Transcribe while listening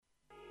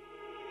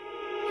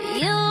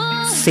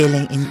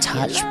Feeling in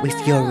touch with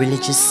your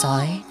religious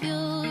side?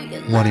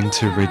 Wanting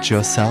to rid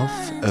yourself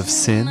of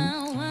sin?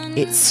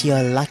 It's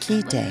your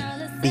lucky day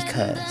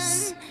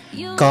because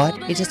God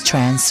is a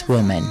trans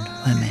woman.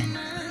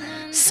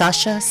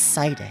 Sasja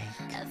Sidek.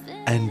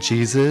 And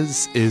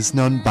Jesus is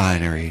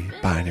non-binary,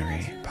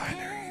 binary.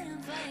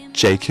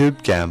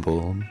 Jacob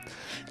Gamble.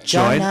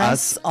 Join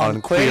us on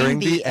Queering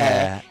the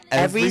Air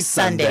every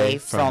Sunday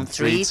from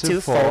 3 to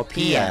 4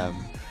 p.m.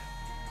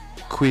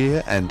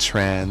 Queer and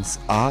trans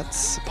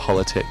arts,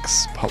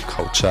 politics, pop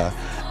culture,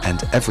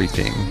 and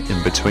everything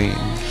in between.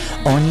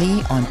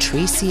 Only on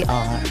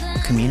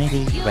 3CR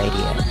Community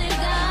Radio.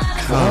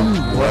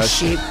 Come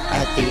worship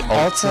at the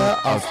altar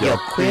of your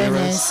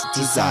queerness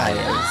desires.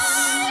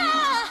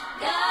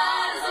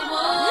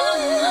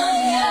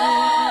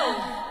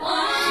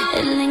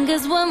 It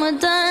lingers when we're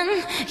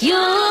done.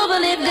 You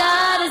believe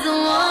God is a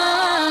woman.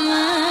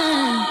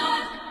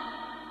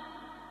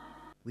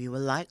 We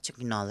would like to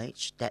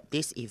acknowledge that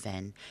this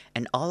event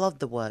and all of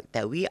the work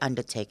that we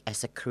undertake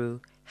as a crew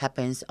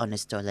happens on a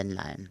stolen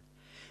land.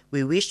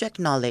 We wish to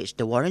acknowledge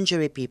the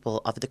Wurundjeri people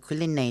of the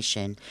Kulin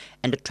Nation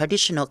and the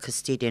traditional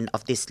custodian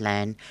of this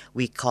land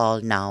we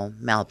call now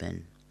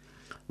Melbourne.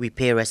 We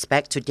pay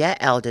respect to their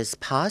elders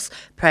past,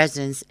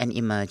 present, and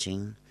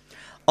emerging.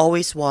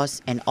 Always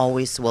was and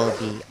always will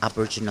be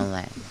Aboriginal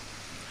land.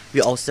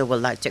 We also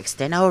would like to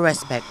extend our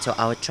respect to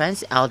our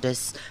trans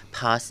elders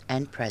past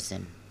and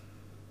present.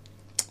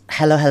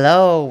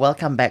 Hello.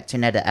 Welcome back to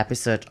another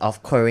episode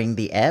of Queering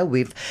the Air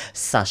with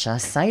Sasja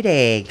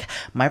Sidek.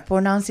 My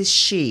pronouns is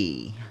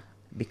she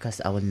because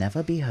I will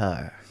never be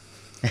her.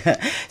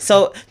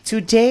 So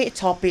today's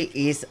topic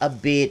is a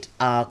bit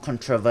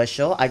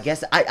controversial. I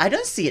guess I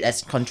don't see it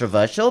as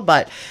controversial,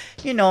 but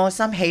you know,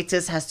 some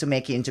haters has to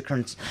make it into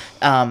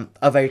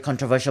a very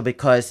controversial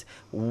because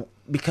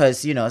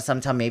you know,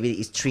 sometimes maybe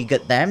it's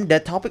triggered them. The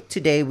topic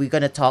today we're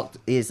going to talk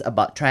is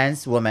about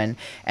trans women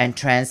and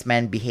trans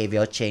men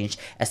behavioral change,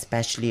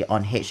 especially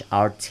on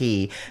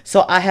HRT.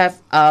 So I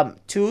have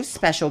two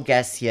special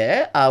guests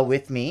here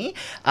with me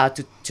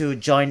to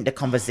join the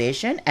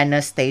conversation.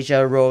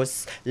 Anastasia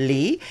Rose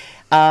Lee.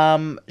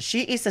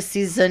 She is a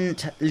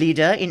seasoned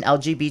leader in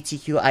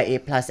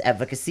LGBTIQA plus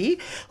advocacy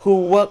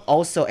who work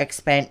also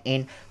expand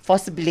in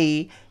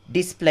forcibly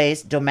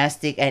displaced,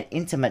 domestic and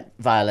intimate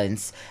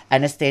violence.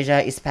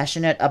 Anastasia is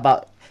passionate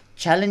about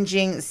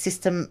challenging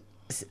systemic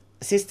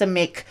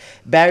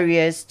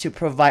barriers to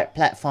provide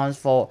platforms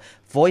for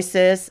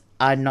voices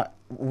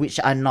which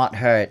are not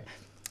heard.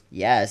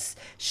 Yes,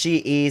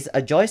 she is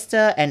a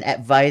Joyster and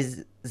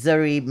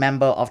advisory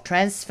member of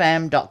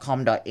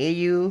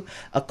Transfemme.com.au,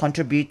 a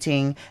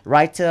contributing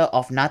writer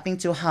of Nothing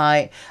to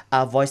Hide,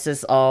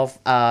 voices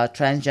of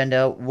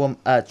transgender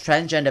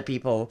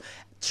people,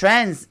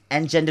 trans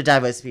and gender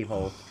diverse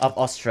people of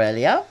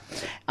Australia.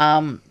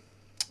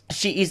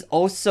 She is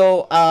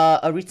also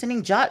a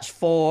returning judge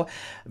for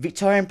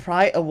Victorian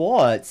Pride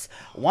Awards.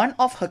 One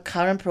of her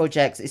current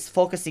projects is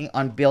focusing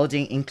on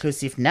building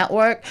inclusive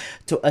network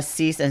to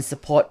assist and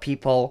support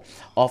people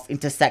of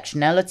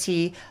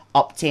intersectionality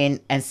obtain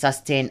and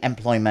sustain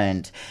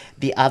employment.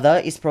 The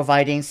other is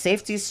providing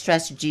safety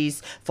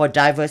strategies for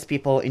diverse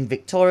people in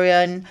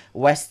Victorian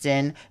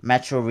Western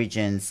metro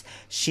regions.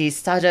 She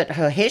started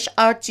her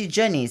HRT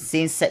journey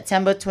since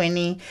September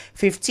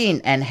 2015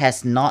 and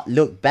has not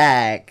looked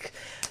back.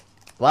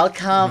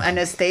 Welcome,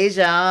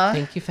 Anastasia.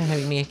 Thank you for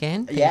having me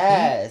again. Thank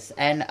Yes, you.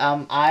 And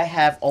I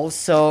have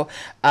also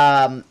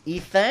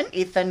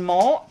Ethan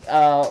Moore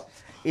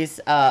is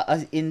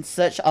in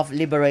search of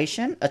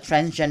liberation, a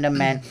transgender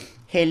man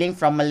hailing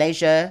from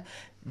Malaysia,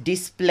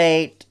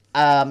 displayed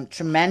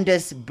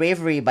tremendous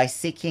bravery by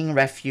seeking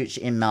refuge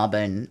in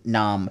Melbourne,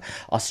 Narrm,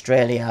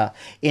 Australia.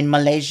 In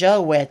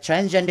Malaysia, where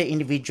transgender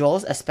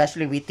individuals,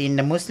 especially within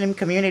the Muslim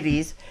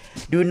communities,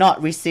 do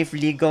not receive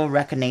legal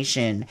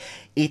recognition,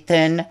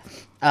 Ethan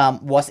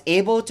was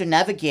able to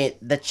navigate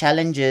the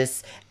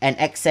challenges and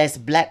access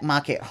black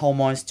market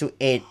hormones to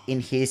aid in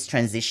his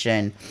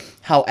transition.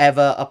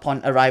 However,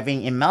 upon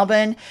arriving in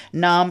Melbourne,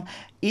 Narrm,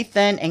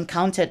 Ethan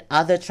encountered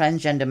other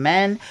transgender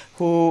men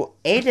who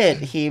aided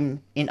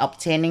him in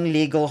obtaining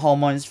legal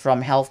hormones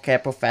from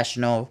healthcare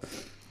professionals.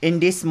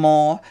 In this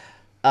more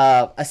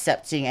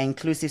accepting and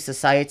inclusive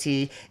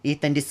society,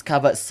 Ethan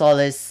discovered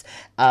solace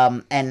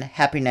and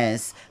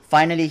happiness.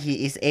 Finally,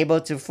 he is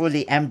able to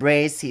fully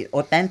embrace his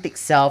authentic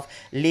self,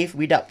 live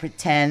without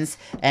pretense,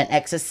 and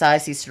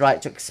exercise his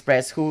right to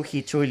express who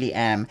he truly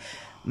is.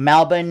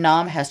 Melbourne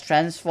Narrm has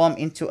transformed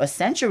into a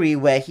sanctuary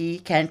where he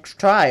can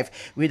thrive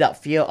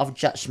without fear of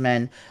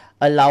judgment,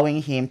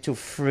 allowing him to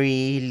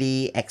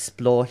freely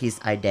explore his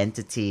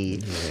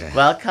identity. Yeah.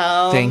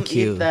 Welcome, Thank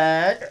you.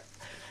 Ethan.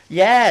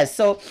 Yeah,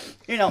 so,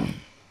 you know,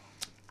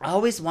 I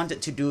always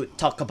wanted to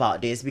talk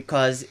about this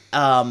because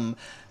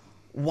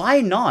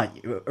why not,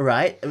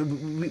 right?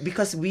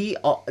 Because we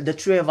the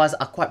three of us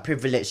are quite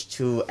privileged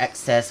to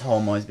access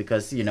hormones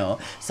because, you know,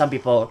 some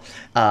people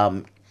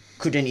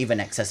couldn't even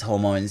access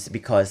hormones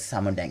because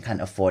some of them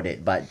can't afford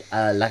it. But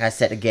like I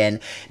said again,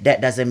 that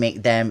doesn't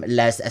make them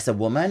less as a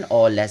woman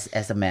or less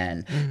as a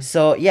man.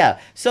 So yeah,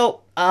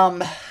 so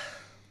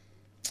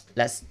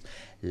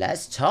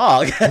let's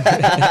talk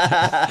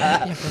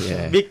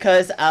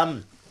because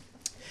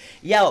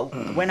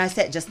when I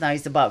said just now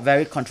it's about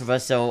very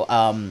controversial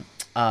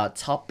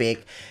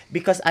topic,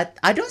 because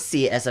I don't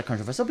see it as a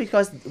controversial,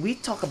 because we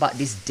talk about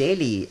this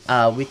daily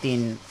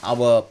within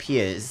our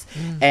peers,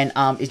 and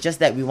it's just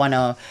that we want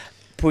to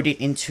put it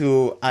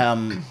into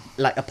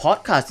like a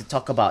podcast to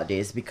talk about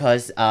this,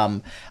 because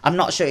I'm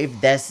not sure if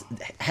this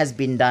has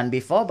been done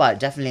before, but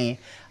definitely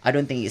I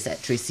don't think it's at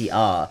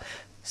 3CR.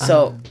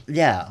 So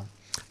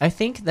I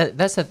think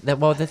that's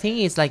the thing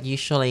is, like,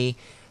 usually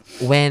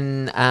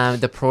when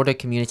the product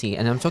community,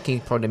 and I'm talking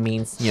product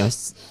means, you know,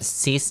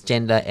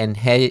 cisgender and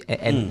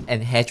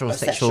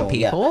heterosexual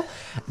people,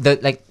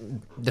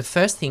 the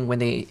first thing when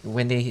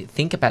they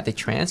think about the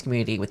trans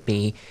community would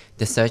be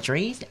the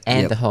surgeries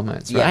and the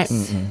hormones, right?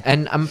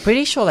 And I'm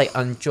pretty sure, like,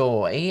 on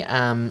Joy,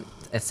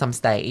 at some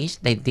stage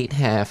they did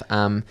have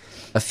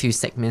a few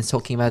segments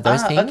talking about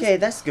those things. Okay,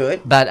 that's good.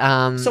 But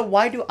so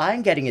why do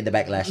I'm getting in the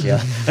backlash here?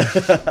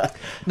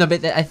 No,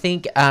 but I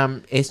think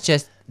it's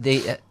just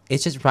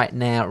right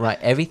now, right?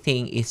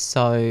 Everything is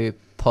so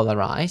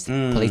polarized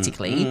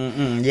politically,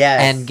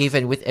 and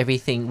given with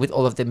everything, with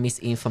all of the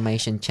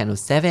misinformation Channel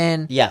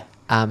 7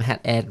 had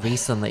aired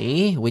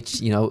recently,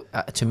 which, you know,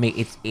 to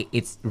me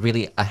it's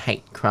really a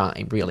hate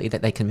crime, really,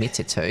 that they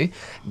committed to.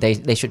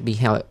 They should be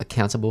held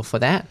accountable for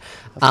that.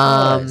 Of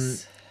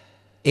course.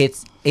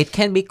 It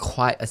can be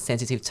quite a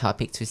sensitive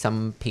topic to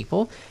some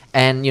people,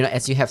 and, you know,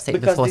 as you have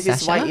said before, because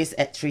this is why it's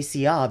at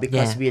 3CR,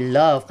 because we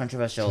love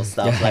controversial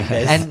stuff like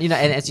this. And, you know,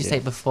 and as you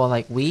said before,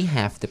 like, we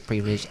have the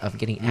privilege of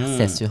getting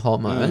access to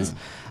hormones,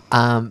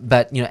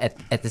 but, you know,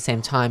 at the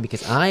same time,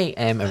 because I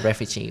am a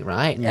refugee,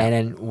 right? And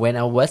then when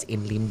I was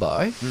in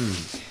limbo,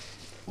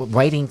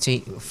 waiting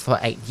for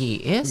 8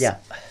 years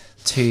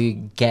to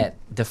get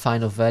the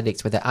final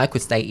verdict whether I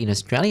could stay in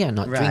Australia or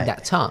not during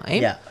that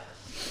time,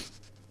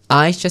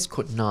 I just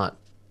could not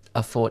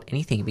afford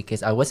anything,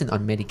 because I wasn't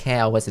on Medicare,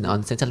 I wasn't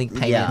on Centrelink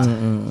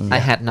payment. I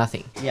had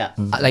nothing.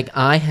 Like,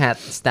 I had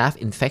staph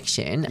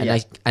infection, and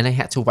I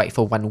had to wait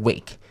for 1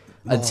 week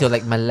until,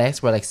 like, my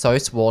legs were, like, so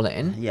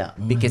swollen,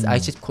 because I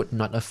just could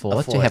not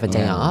afford to have a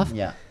day off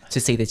to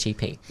see the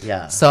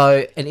GP.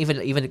 So, and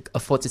even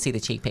afford to see the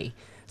GP.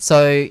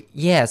 So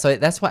so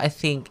that's why I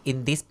think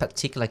in this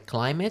particular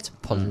climate,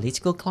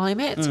 political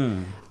climate,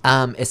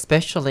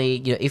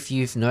 especially, you know, if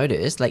you've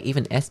noticed, like,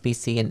 even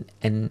SBC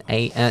and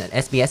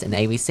SBS and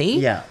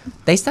ABC,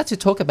 they start to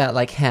talk about,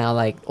 like, how,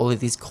 like, all of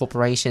these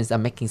corporations are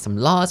making some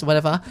laws,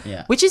 whatever,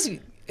 which is,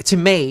 to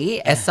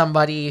me, as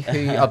somebody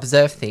who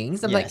observe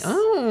things, I'm like,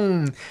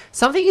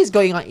 something is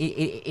going on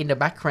in the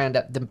background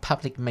that the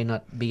public may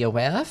not be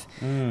aware of.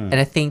 And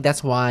I think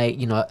that's why,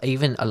 you know,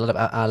 even a lot of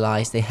our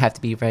allies, they have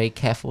to be very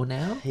careful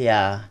now.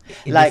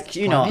 Like,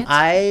 you know,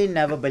 I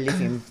never believe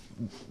in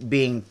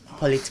being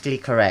politically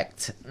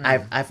correct.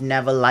 I've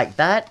never liked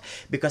that,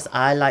 because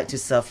I like to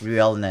serve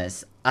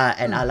realness.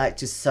 And I like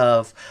to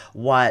serve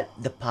what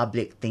the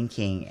public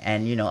thinking.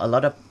 And, you know, a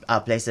lot of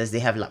places, they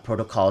have, like,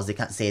 protocols, they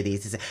can't say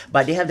this,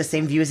 but they have the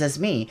same views as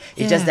me.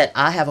 It's just that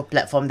I have a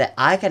platform that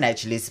I can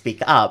actually speak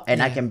up,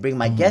 and I can bring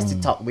my guests to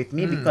talk with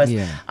me, because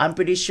I'm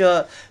pretty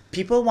sure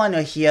people want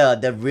to hear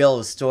the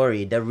real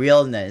story, the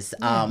realness.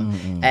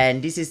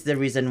 And this is the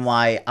reason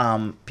why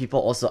people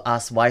also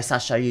ask, why,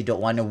 Sasja, you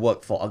don't want to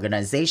work for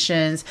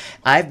organizations?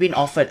 I've been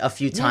offered a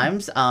few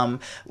times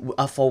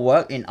for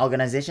work in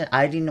organization.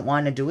 I didn't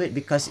want to do it,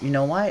 because, you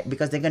know why?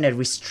 Because they're going to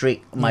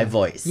restrict my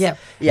voice.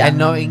 And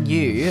knowing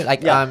you,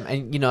 like,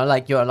 and, you know,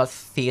 like, you're a lot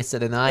fiercer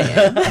than I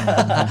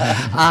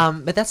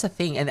am. But that's the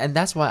thing, and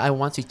that's why I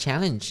want to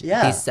challenge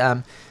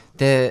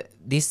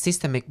this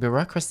systemic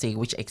bureaucracy,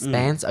 which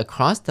expands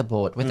across the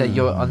board, whether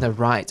you're on the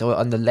right or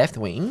on the left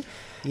wing.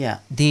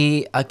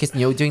 Because,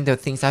 you know, doing the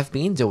things I've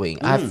been doing,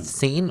 I've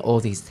seen all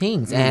these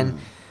things, and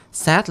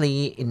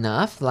sadly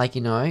enough, like,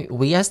 you know,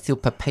 we are still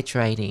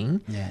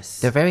perpetuating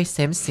the very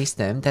same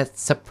system that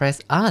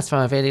suppressed us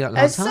for a very long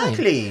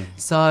time.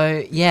 So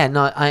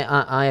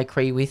I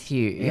agree with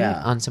you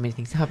on so many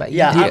things. How about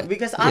you?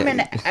 Because I'm an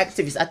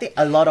activist. I think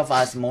a lot of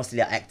us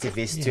mostly are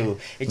activists too.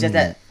 It's just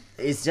that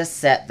it's just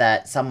sad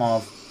that some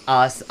of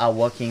us are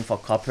working for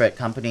corporate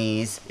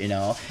companies, you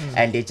know,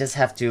 and they just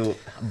have to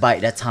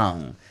bite their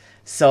tongue.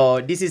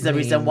 So this is the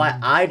reason why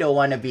I don't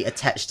want to be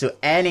attached to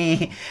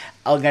any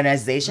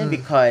organization,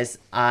 because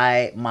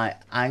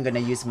I'm gonna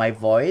use my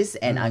voice,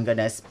 and I'm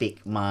gonna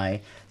speak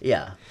my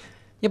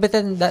but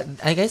then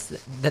I guess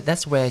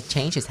that's where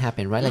changes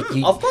happen, right? Like,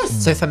 of course.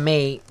 So for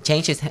me,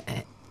 changes.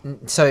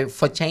 So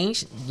for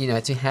change, you know,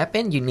 to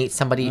happen, you need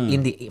somebody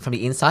from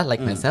the inside, like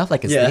myself,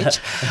 like a snitch,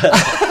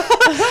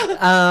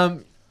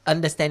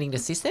 understanding the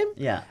system,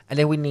 and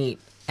then we need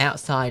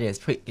outsiders.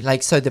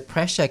 So the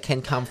pressure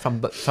can come from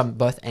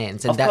both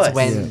ends, and Of that's course.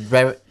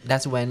 when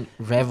that's when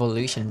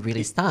revolution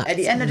really starts. At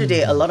the end of the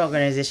day, a lot of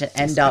organizations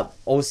end up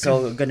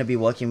also going to be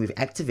working with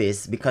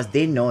activists because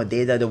they know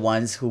they're the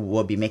ones who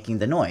will be making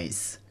the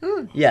noise.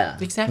 Yeah.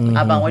 Exactly.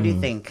 Abang, what do you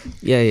think?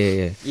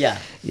 Yeah.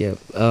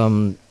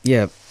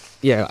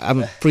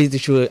 I'm pretty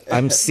sure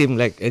I'm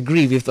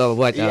agree with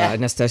what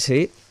Anastasia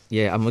said.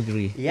 Yeah, I'm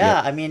agree.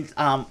 Yeah, I mean,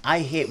 I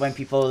hate when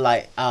people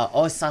like,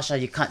 oh, Sasja,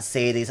 you can't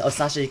say this. Oh,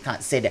 Sasja, you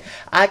can't say that.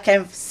 I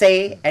can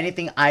say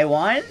anything I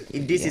want.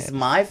 This is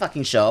my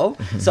fucking show,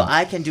 so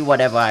I can do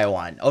whatever I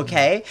want.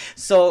 Okay,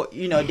 so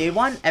they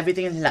want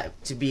everything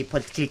to be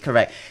politically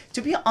correct.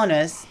 To be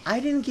honest,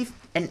 I didn't give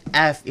an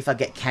F if I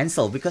get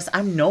cancelled because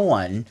I'm no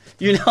one.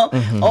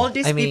 All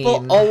these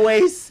people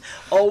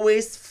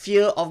always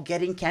fear of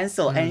getting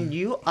cancelled, and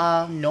you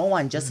are no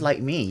one, just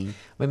like me.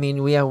 I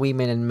mean, we are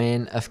women and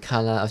men of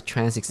color, of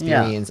trans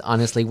experience.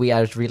 Honestly, we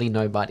are really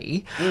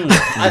nobody.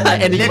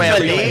 And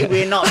literally,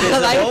 we're not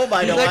visible,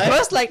 by the way.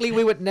 Most likely,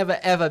 we would never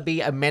ever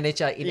be a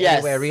manager in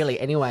anywhere, really.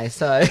 Anyway,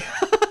 so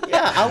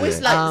I always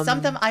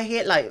sometimes I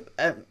hate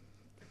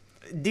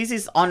this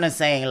is honest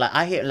saying,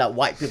 I hate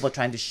white people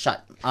trying to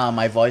shut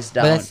my voice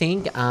down. But I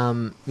think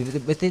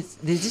but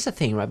there's just a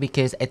thing, right?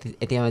 Because at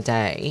the end of the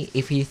day,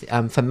 if you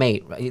for me,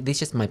 right, this is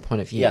just my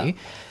point of view. Yeah.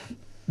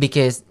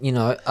 Because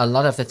a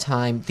lot of the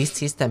time this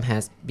system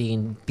has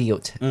been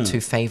built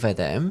to favor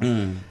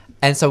them,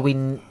 and so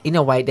in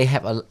a way they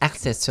have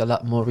access to a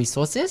lot more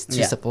resources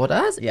to support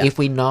us if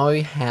we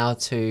know how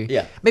to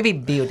maybe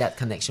build that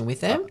connection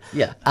with them.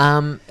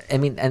 I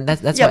mean, and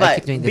that's why I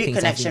keep doing the things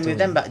connection with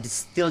them, but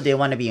still they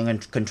want to be in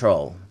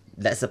control.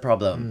 That's the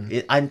problem.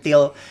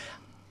 Until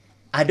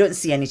I don't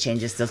see any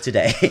changes till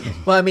today.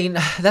 Well, I mean,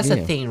 that's the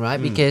thing,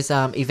 right? Because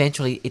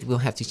eventually it will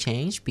have to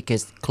change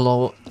because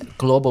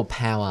global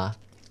power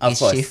is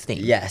shifting.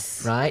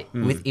 Yes. Right?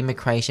 With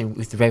immigration,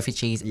 with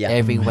refugees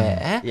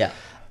everywhere.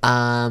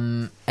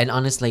 And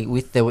honestly,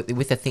 with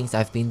the things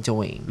I've been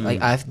doing,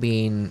 I've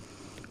been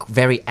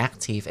very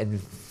active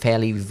and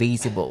fairly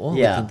visible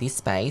within this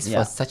space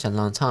for such a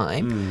long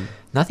time.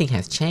 Nothing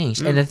has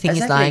changed. And the thing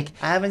is, I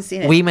haven't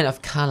seen it. Women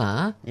of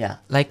color,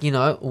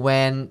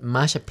 when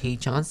Marsha P.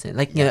 Johnson,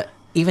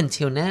 even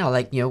till now,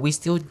 we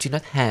still do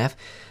not have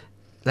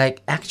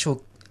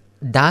actual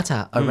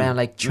data around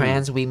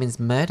trans women's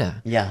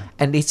murder.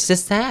 And it's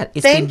just sad.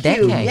 It's been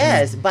decades.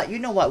 Yes, but you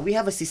know what? We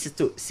have a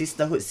sisterhood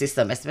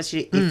system,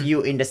 especially if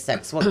you in the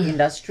sex work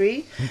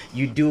industry.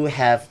 You do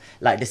have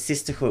the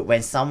sisterhood.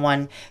 When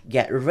someone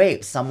get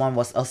raped, someone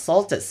was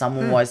assaulted,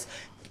 someone was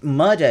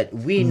murdered,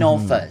 we know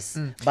first.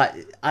 But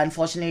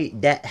unfortunately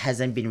that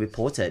hasn't been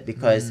reported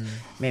because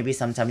maybe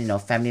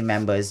sometimes family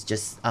members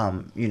just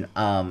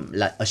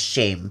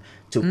ashamed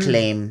to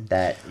claim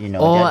that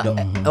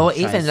or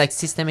even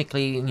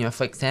systemically,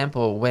 for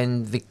example,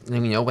 when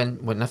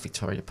not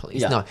Victoria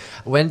Police,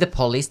 when the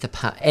police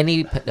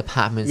any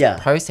departments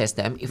process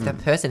them, if the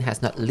person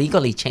has not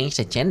legally changed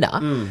their gender,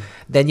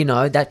 then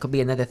that could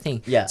be another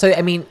thing. So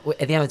I mean,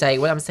 at the end of the day,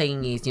 what I'm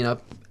saying is,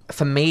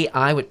 for me,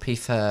 I would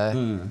prefer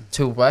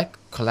to work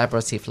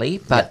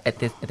collaboratively, but at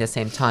the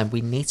same time,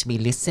 we need to be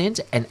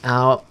listened, and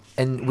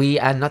we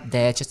are not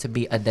there just to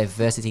be a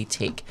diversity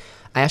tick.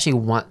 I actually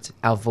want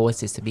our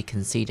voices to be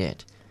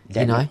considered.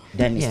 There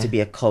needs to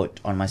be a quote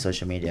on my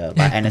social media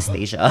by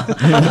Anastasia.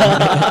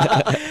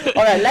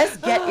 All right, let's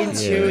get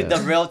into the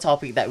real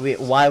topic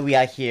why we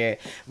are here.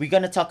 We're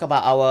going to talk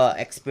about our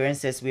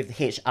experiences with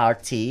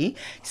HRT.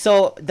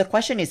 So the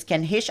question is,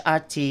 can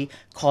HRT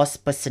cause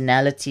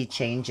personality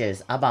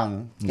changes?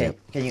 Abang,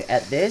 can you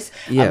add this?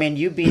 I mean,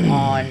 you've been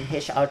on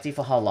HRT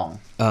for how long?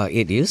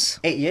 8 years.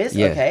 8 years?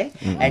 Okay.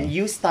 And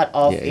you start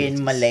off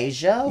in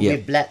Malaysia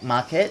with black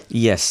market?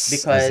 Yes.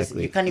 Because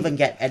you can't even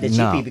get at the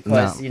GP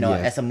because,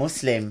 as a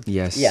Muslim.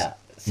 Yes. Yeah.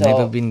 So,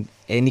 never been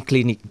any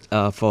clinic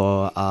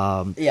for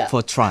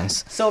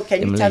trans. So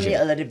can you tell me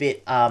a little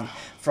bit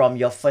from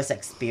your first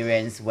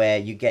experience where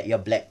you get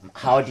your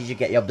how did you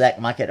get your black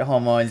market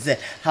hormones?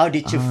 How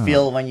did you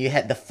feel when you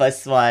had the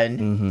first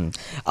one?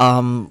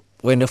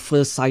 When the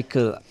first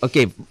cycle,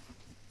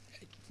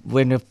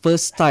 when the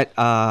first start,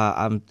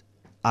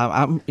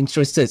 I'm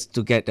interested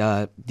to get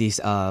this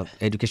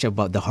education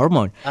about the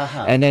hormone.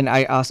 And then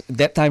I asked,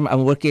 that time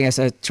I'm working as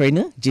a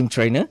gym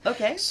trainer.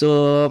 Okay.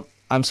 So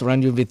I'm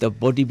surrounded with the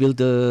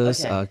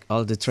bodybuilders,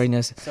 all the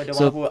trainers. So the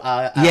one who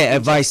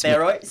advise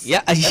steroids?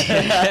 Yeah,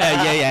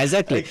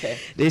 exactly. Okay.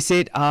 They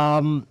said,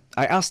 I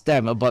asked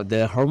them about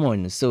the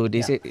hormone. So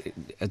they said,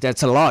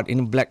 that's a lot in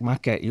the black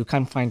market. You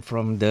can't find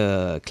from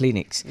the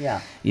clinics.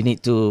 Yeah. You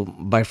need to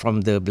buy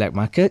from the black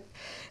market.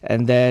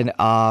 And then,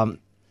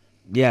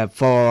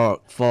 for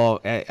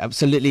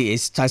absolutely,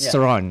 it's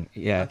testosterone.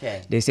 Yeah.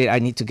 Okay. They said I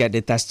need to get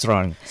the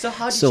testosterone. So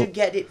how did you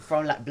get it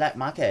from black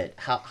market?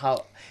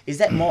 How is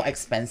that more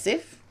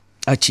expensive?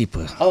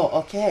 Cheaper.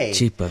 Oh, okay.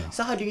 Cheaper.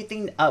 So how do you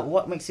think?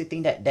 What makes you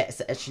think that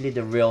that's actually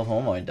the real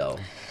hormone, though?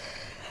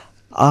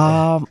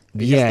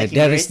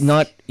 There is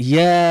not.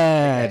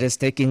 Yeah, there's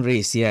taking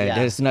risk. Yeah,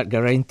 there's not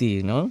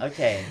guarantee.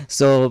 Okay.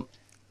 So,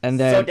 And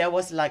So then there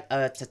was like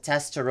a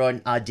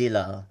testosterone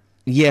dealer.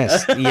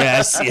 yes,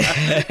 yes.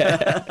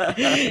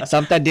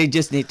 Sometimes they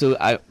just need to.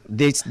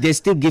 They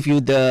still give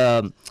you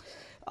the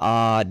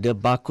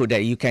barcode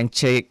that you can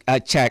check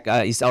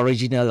is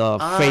original or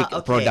fake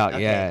product.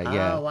 Okay. Yeah,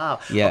 yeah. Wow.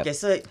 Yeah. Okay,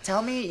 so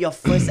tell me your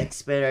first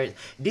experience.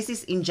 This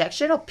is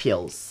injection or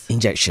pills?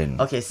 Injection.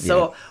 Okay,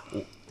 so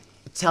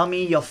tell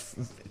me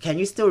can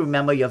you still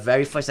remember your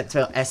very first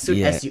experience as soon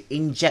as you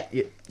inject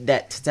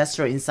that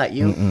testosterone inside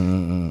you?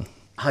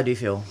 How do you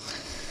feel?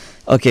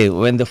 Okay,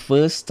 when the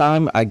first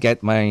time I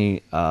get my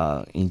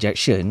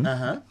injection,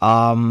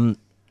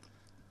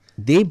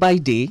 day by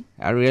day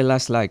I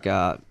realized like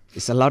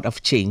it's a lot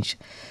of change.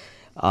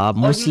 You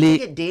Mostly,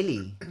 take it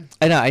daily.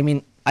 I know. I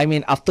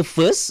mean, after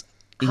first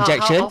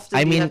injection, How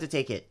often do you have to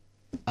take it?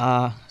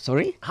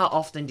 Sorry. How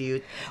often do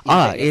you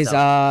inject Is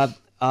yourself?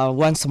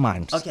 once a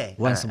month. Okay,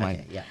 Once a alright,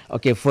 month. okay, yeah.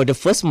 Okay, for the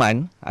first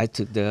month I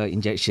took the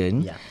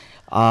injection.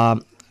 Yeah.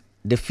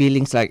 The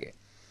feelings like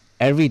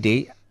every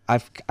day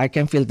I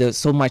can feel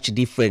so much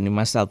different in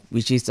myself,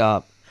 which is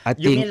I You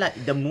think. mean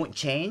like the mood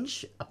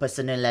change, a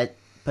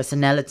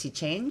personality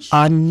change?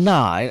 No,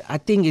 I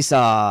think it's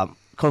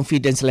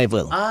confidence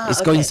level.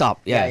 It's going okay. up.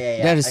 Yeah,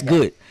 Yeah. that is Okay.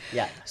 good.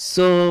 Yeah.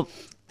 So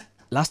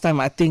last time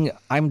I think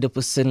I'm the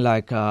person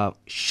like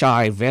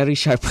shy, very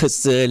shy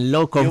person,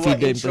 low You were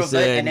confident introvert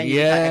person. and then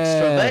you become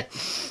extrovert.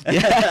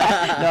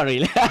 Yeah, not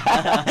really.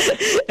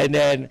 And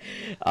then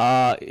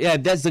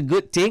that's a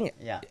good thing.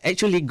 Yeah.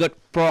 Actually got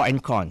pro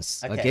and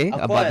cons. Okay,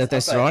 of about the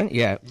course, of testosterone.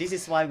 course. Yeah. This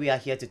is why we are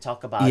here to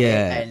talk about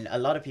Yeah. it, and a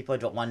lot of people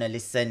don't want to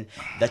listen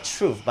the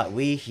truth, but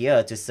we're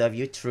here to serve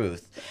you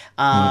truth.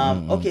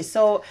 Okay,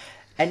 so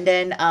and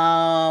then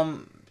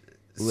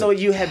so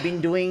you have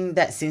been doing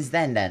that since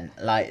then,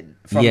 like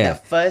from the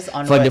first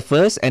onward. For the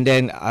first, and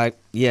then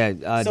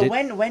So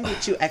when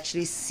did you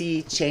actually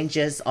see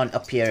changes on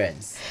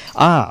appearance?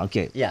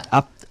 Okay. Yeah.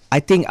 I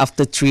think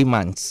after 3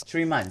 months.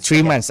 3 months. 3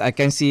 okay. months, I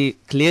can see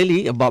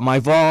clearly about my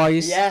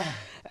voice. Yeah.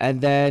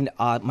 And then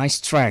my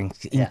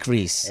strength Yeah.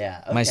 increase. Yeah,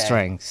 My okay.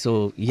 strength.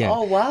 So yeah.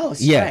 Oh wow,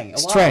 Yeah, strength.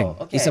 strength.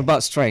 Wow, okay. It's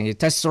about strength.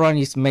 Testosterone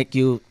is make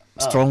you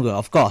stronger,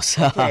 of course.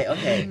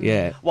 Okay.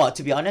 Yeah. Well,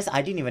 to be honest,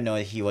 I didn't even know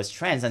he was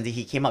trans until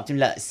he came up to me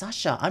like,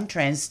 Sasja, I'm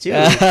trans too.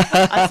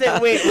 I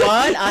said, wait,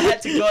 what? I had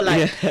to go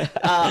like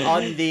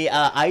on the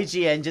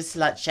IG and just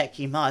like check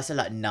him out. I said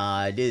like,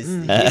 nah, he's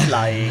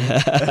lying.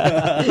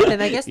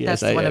 And I guess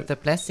Yes, that's I one am. of the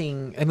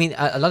blessing. I mean,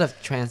 a lot of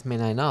trans men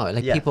I know,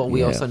 like Yeah. people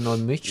we Yeah. also know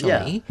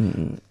mutually,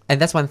 and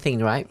that's one thing,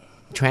 right?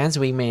 Trans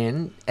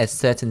women at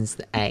certain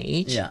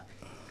age,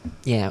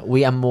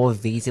 we are more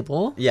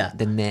visible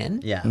than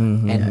men,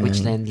 and which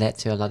then led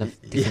to a lot of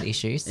different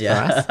issues for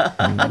us.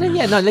 And then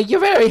like you're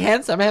very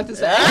handsome, I have to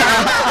say.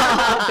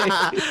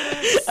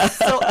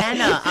 So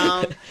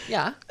Anna,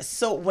 Yeah.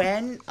 so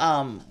when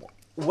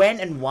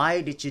and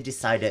why did you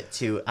decided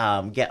to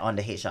get on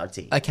the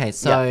HRT? Okay,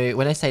 so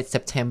when I say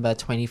September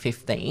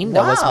 2015,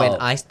 that was when Wow.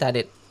 I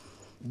started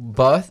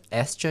both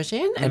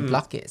estrogen and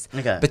blockers.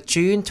 Okay. But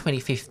June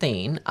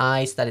 2015,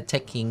 I started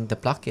taking the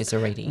blockers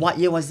already. What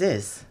year was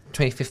this?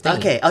 2015.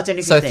 Okay,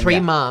 2015, So 3 yeah.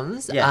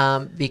 months.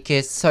 Yeah.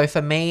 Because so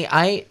for me,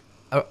 I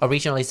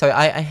originally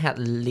I had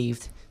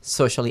lived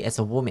socially as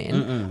a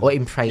woman or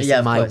embraced Yeah,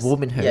 of my course.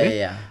 womanhood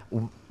Yeah.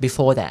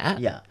 before that.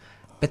 Yeah.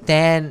 But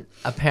then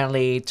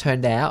apparently it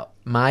turned out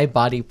my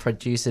body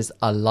produces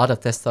a lot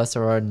of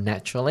testosterone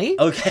naturally.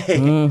 Okay.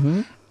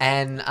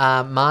 And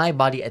my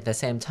body at the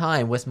same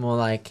time was more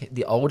like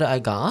the older I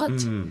got,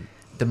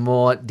 the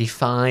more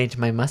defined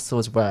my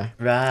muscles were.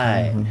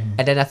 Right.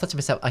 And then I thought to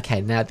myself,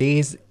 okay, now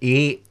these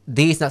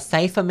not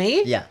safe for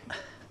me Yeah.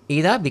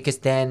 either, because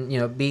then,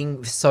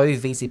 being so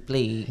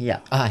visibly,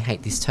 I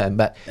hate this term,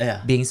 but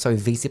being so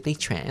visibly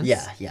trans,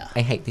 Yeah.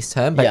 I hate this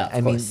term, but Yeah, of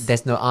I mean, course.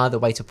 there's no other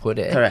way to put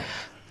it. Correct.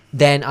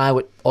 Then I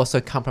would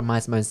also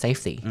compromise my own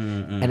safety.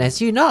 And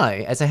as you know,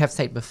 as I have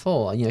said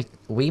before,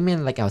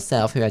 women like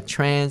ourselves who are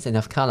trans and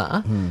of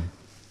color,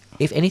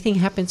 if anything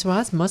happened to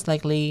us, most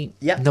likely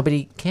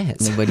nobody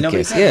cares. Nobody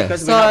Nobody cares. cares Yeah.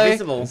 because we're not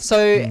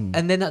visible.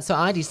 And then so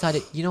I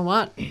decided, you know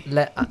what?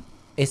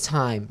 It's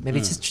time, maybe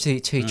just to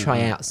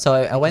try out. So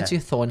I went to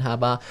Thorn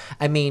Harbour.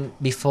 I mean,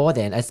 before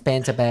then, I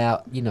spent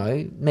about,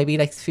 maybe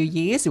like a few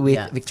years with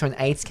Victorian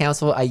AIDS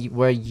Council. I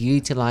were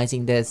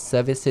utilising their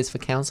services for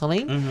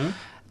counselling.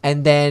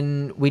 And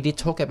then we did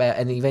talk about,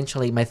 and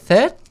eventually my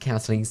third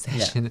counselling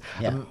session,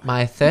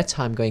 my third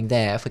time going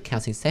there for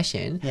counselling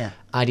session,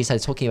 I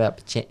decided talking about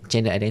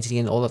gender identity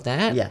and all of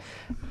that. Yeah.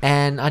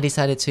 And I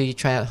decided to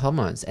try out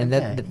hormones. And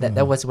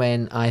that was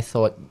when I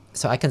thought,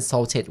 so I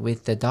consulted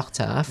with the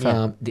doctor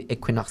from the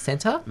Equinox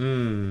Centre.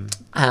 And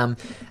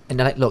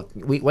they're like, look,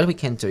 what we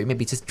can do,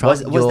 maybe just drop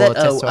Was your that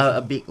testosterone.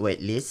 a big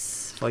wait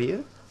list for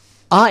you?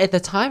 At the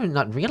time,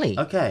 not really.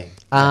 Okay.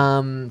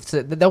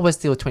 So that was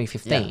still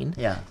 2015.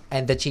 Yeah.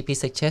 And the GP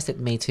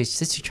suggested me to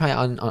just to try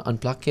on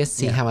blockers,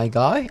 see how I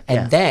go, and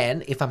Yeah.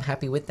 then if I'm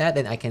happy with that,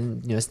 then I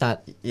can start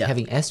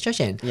having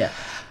estrogen. Yeah.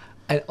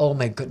 And oh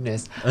my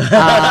goodness.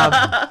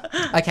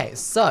 Okay,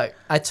 so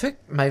I took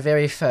my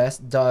very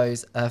first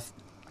dose of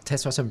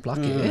testosterone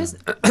blockers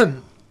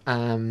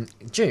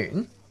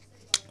June.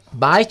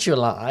 by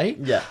July,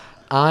 Yeah.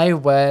 I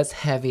was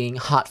having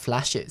hot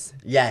flashes.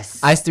 Yes.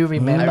 I still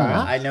remember.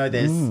 I know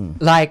this.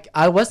 Like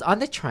I was on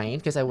the train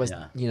because I was,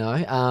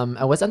 Yeah.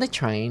 I was on the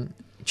train.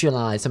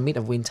 July, so mid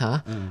of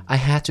winter. I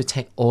had to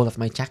take all of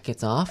my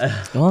jackets off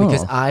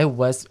because I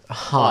was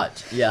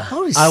hot. Yeah.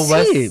 Holy I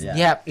was, shit.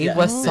 it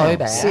was so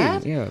bad.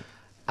 Same,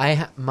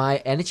 yeah. My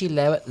energy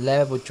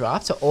level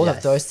dropped, so all of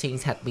Yes. those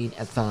things had been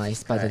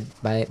advised by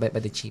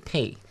the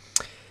GP.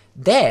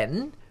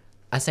 Then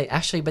I said,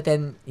 actually, but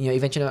then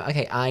eventually,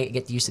 okay, I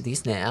get used to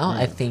this now.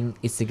 I think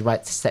it's the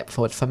right step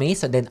forward for me.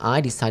 So then I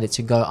decided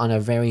to go on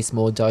a very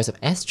small dose of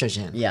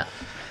estrogen. Yeah.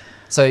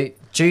 So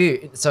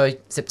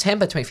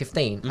September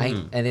 2015,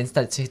 and then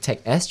started to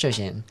take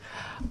estrogen.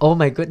 Oh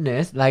my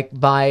goodness! Like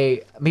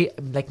by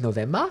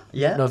November,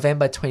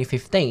 November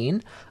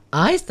 2015,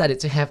 I started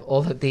to have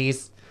all of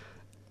these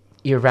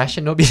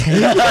irrational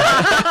behavior.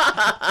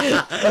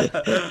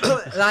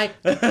 Like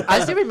I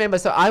still remember.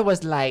 So I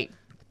was like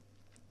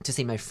to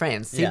see my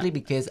friends simply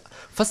because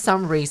for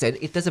some reason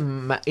it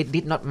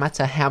did not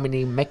matter how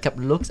many makeup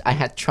looks I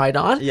had tried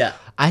on. Yeah.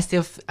 I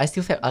still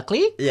felt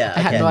ugly. Yeah,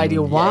 I had no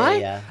idea why.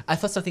 yeah. I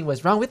thought something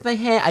was wrong with my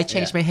hair. I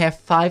changed my hair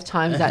 5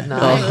 times that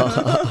night.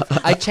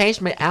 I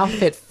changed my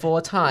outfit 4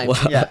 times.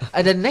 Yeah.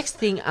 And the next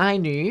thing I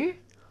knew,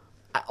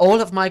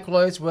 all of my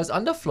clothes was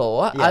on the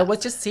floor. Yeah. I was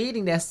just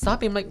sitting there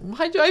sobbing, like,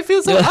 why do I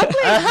feel so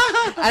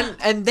ugly?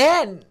 and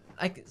then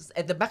like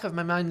at the back of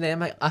my mind, then I'm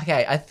like,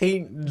 okay, I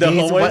think The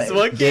hormone's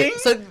working.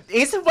 So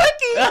it's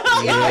working.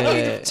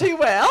 Yeah, too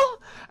well.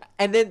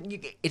 And then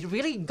it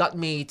really got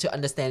me to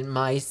understand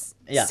my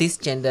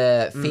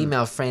cisgender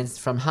female friends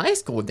from high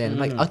school. Then I'm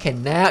like, okay,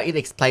 now it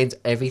explains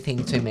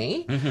everything to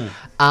me.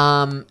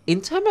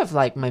 In terms of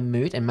like my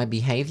mood and my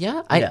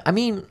behavior, I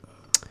mean,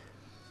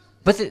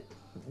 but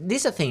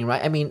this is a thing,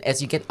 right? I mean,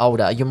 as you get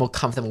older, you're more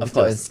comfortable with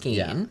your own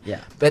skin. Yeah.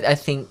 But I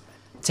think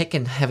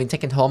having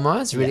taken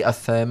hormones really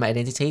affirm my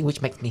identity,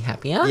 which makes me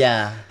happier.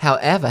 Yeah.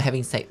 However,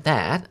 having said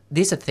that,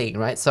 this is a thing,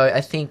 right? So I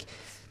think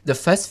the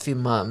first few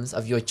months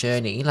of your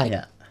journey, like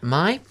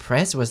my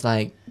breast was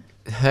like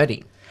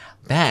hurting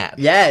bad.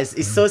 Yes,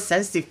 it's so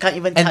sensitive. Can't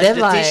even touch And then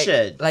the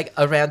t-shirt. like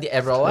around the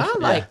areola,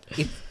 like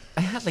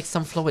I had like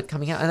some fluid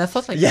coming out, and I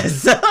thought like,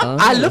 Yes.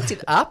 I looked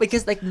it up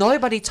because like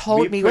nobody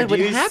told me what would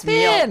produce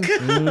happen.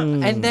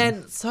 milk. And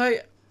then so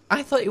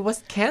I thought it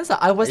was cancer.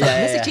 I was like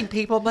messaging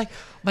people. I'm like,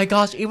 my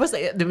gosh, it was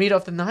like, the middle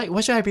of the night.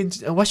 What should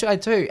I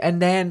do?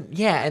 And then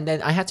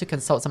I had to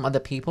consult some other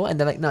people, and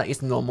they're like, no,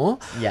 it's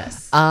normal.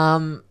 Yes.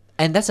 And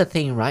that's the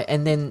thing, right?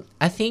 And then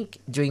I think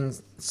during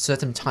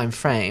certain time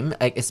frame,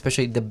 like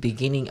especially the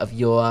beginning of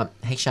your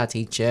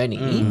HRT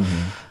journey,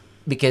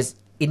 because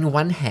in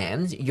one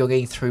hand you're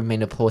going through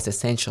menopause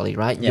essentially,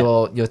 right?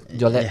 You're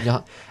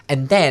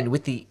and then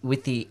with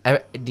the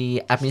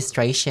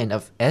administration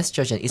of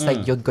estrogen, it's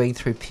like you're going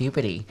through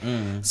puberty.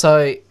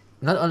 So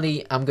not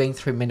only I'm going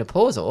through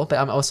menopausal, but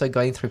I'm also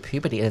going through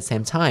puberty at the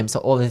same time. So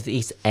all of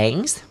these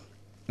angst,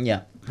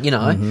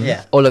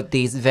 all of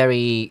these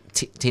very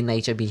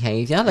teenager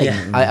behavior, like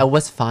I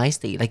was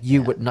feisty, like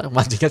you would not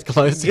want to get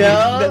close to me.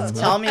 Girl,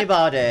 tell me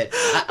about it.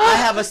 I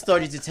have a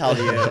story to tell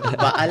you,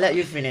 but I'll let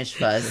you finish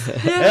first.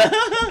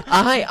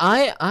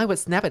 I would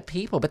snap at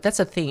people, but that's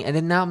the thing. And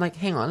then now I'm like,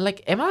 hang on,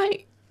 like,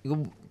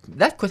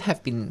 that could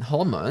have been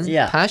hormones,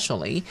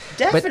 partially.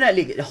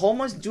 Definitely,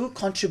 hormones do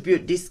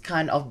contribute this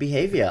kind of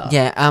behavior.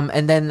 Yeah,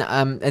 and then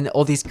and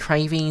all these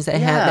cravings I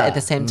had at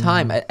the same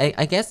time.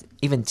 I guess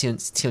even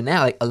till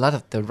now, like a lot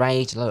of the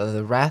rage, a lot of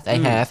the wrath I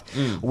have,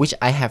 which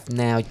I have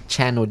now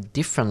channeled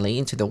differently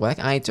into the work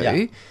I do.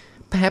 Yeah.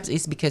 Perhaps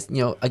it's because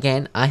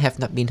again, I have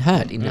not been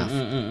heard enough.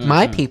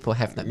 My people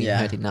have not been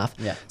heard enough.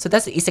 Yeah. So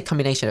it's a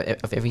combination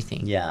of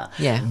everything. Yeah.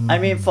 Yeah. I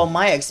mean, from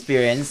my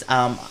experience,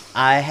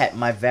 I had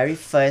my very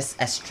first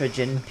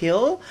estrogen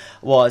pill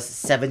was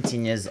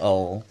 17 years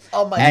old.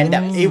 Oh my And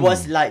it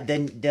was like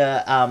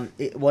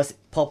it was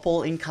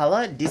purple in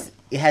color.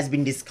 It has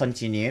been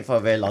discontinued for a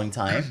very long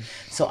time.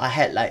 So I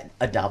had like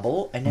a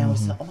double, and then I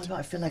was like, oh my god,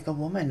 I feel like a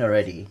woman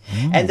already.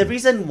 And the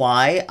reason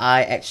why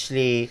I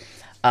actually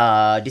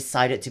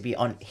decided to be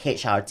on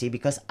HRT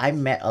because I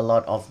met a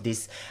lot of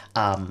these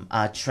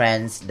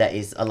trans that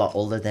is a lot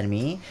older than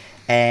me,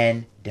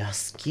 and their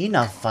skin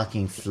are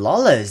fucking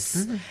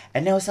flawless.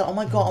 And I was like, oh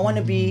my god, I want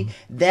to be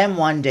them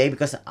one day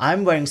because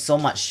I'm wearing so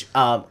much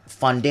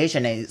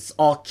foundation and it's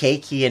all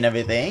cakey and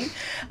everything.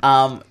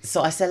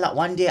 So I said like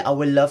one day I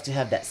would love to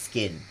have that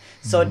skin.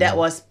 So that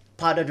was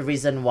part of the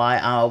reason why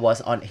I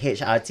was on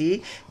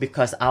HRT,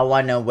 because I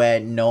want to wear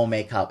no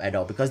makeup at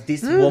all, because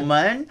this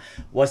woman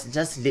was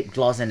just lip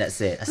gloss and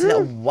that's it. I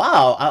said,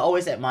 wow, I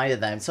always admire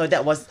them. So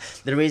that was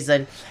the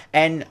reason.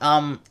 And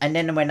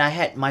then when I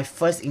had my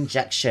first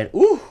injection,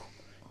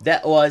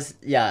 that was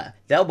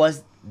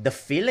the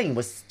feeling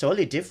was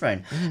totally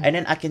different. And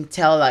then I can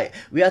tell like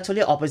we are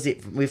totally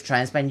opposite with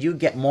trans men. You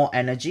get more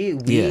energy.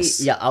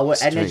 Our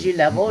energy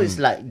level is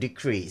like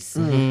decrease.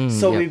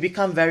 So we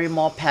become very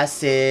more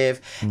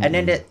passive. And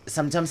then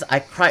sometimes I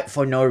cried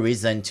for no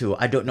reason too.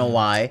 I don't know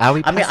why. Are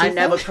we I mean, I passive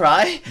never though?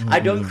 cry. I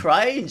don't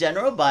cry in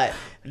general, but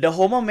the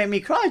hormone made me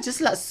cry, just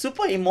like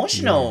super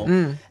emotional.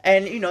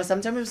 And you know,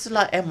 sometimes it's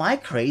like, am I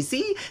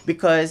crazy?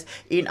 Because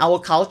in our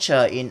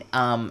culture, in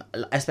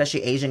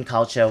especially Asian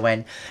culture,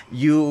 when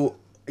you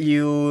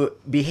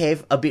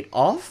behave a bit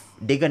off,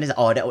 they're gonna say,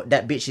 oh,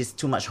 that bitch is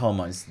too much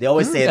hormones. They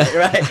always say that,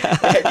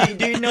 right?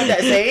 do you know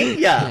that saying?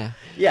 Yeah.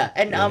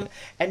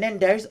 And then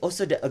there's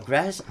also the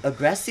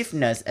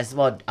aggressiveness as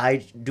well.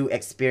 I do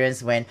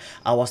experience when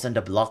I was on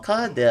the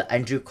blocker, the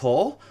Andrew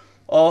Cole.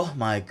 Oh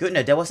my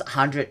goodness, that was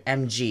 100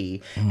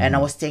 mg, and I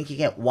was taking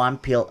it 1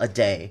 pill a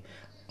day.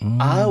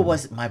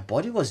 My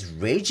body was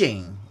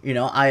raging. You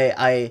know,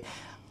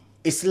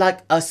 it's like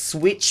a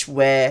switch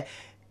where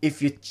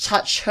if you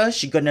touch her,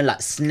 she's gonna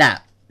like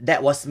snap.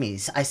 That was me.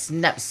 I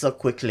snapped so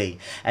quickly.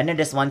 And then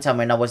there's one time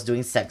when I was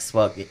doing sex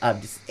work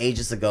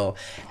ages ago,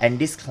 and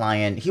this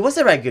client, he was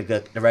a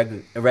regular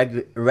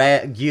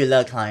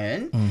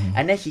client,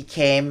 and then he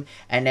came,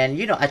 and then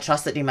you know I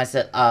trusted him. I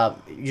said,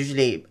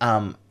 usually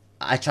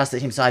I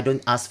trusted him, so I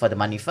don't ask for the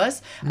money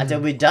first until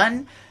we're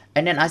done.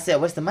 And then I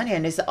said, where's the money?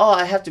 And they said, oh,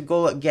 I have to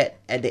go get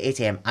at the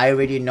ATM. I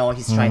already know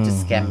he's trying to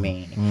scam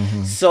me.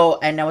 So,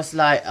 and I was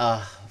like,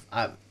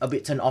 I'm a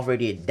bit turned off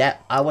already.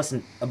 That I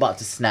wasn't about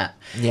to snap.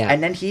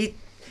 And then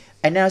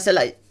I said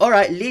like, all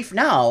right, leave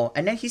now.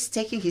 And then he's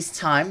taking his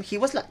time. He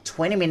was like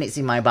 20 minutes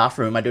in my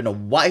bathroom. I don't know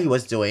what he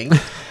was doing.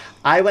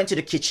 I went to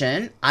the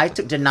kitchen, I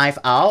took the knife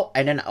out,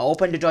 and then I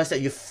opened the door and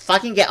said, you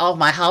fucking get out of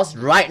my house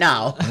right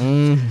now.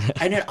 And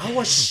then I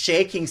was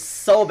shaking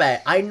so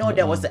bad. I know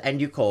that was the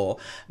Enduco,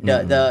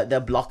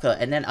 the blocker.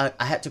 And then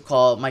I had to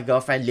call my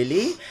girlfriend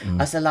Lily.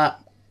 I said like,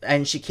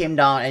 and she came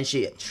down and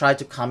she tried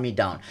to calm me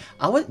down.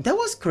 That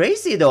was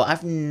crazy though.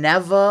 I've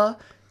never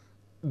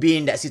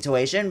been in that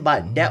situation,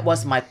 but that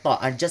was my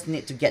thought. I just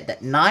need to get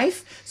that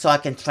knife so I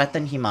can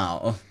threaten him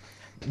out.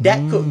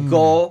 That could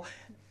go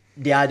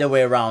the other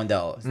way around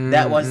though.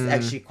 That was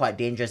actually quite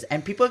dangerous.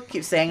 And people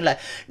keep saying like,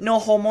 no,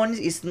 hormones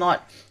is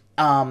not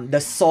the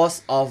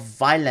source of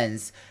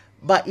violence,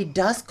 but it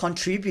does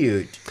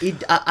contribute.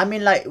 I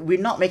mean, like,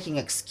 we're not making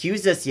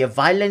excuses here.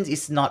 Violence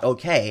is not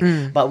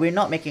okay, but we're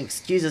not making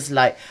excuses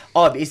like,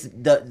 oh, it's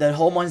the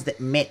hormones that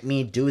made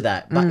me do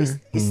that. But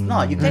it's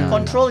not. You can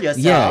control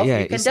yourself.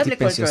 You can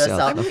definitely control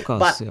yourself. Of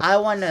course, but I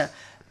want to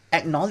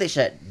acknowledge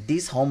that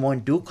these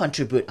hormones do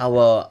contribute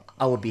our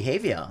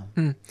behavior.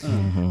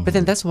 But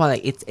then that's why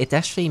like, it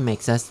actually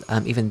makes us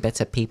even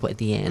better people at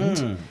the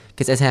end.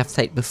 Because as I have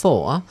said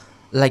before,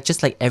 like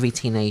just like every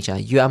teenager,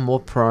 you are more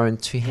prone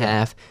to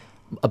have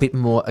a bit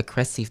more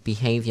aggressive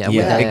behavior.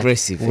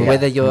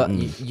 Whether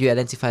you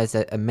identify as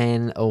a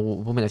man or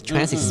woman of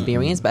trans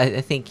experience, but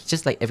I think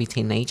just like every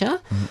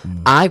teenager,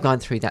 I've gone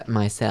through that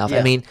myself.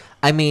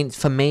 I mean,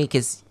 for me,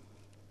 because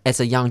as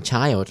a young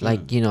child,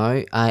 like you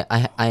know,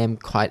 I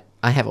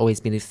have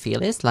always been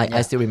fearless. Like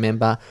I still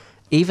remember.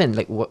 Even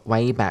like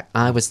way back,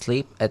 I would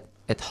sleep at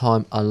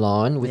home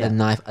alone with a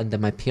knife under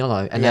my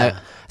pillow, and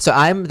so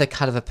I'm the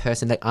kind of a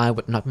person that I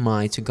would not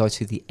mind to go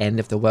to the end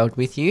of the world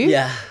with you.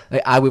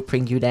 Like, I will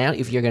bring you down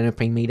if you're going to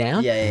bring me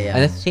down. And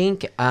I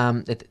think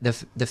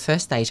the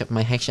first stage of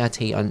my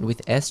HRT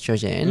with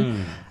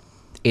estrogen,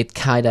 it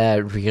kind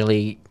of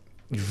really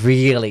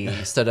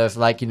sort of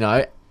like you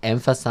know.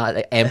 Amplify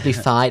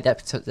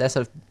that sort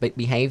of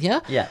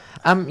behavior. You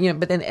know,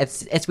 but then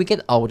as we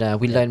get older,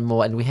 we learn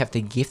more, and we have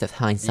the gift of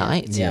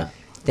hindsight.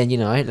 Then you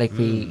know, like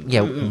we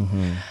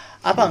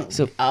Abang,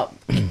 so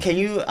can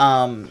you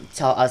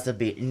tell us a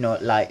bit? You know,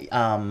 like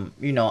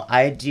you know,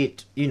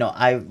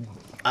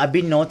 I've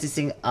been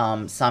noticing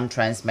some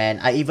trans men.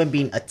 I even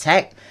been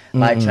attacked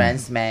by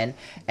trans men,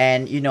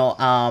 and you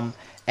know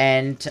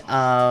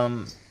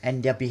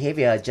and their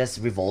behavior just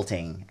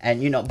revolting.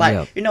 And you know,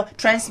 but you know,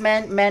 trans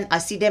men, I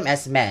see them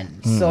as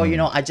men. So you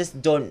know, I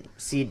just don't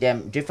see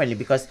them differently,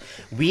 because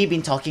we've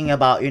been talking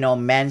about, you know,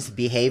 men's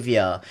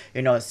behavior.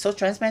 You know, so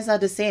trans men are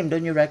the same,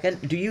 don't you reckon?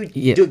 Do you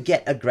do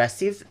get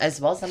aggressive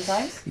as well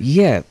sometimes?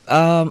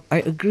 I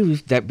agree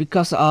with that,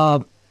 because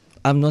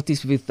I'm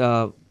noticed with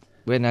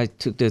when I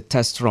took the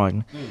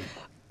testosterone,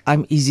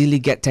 I'm easily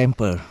get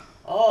temper.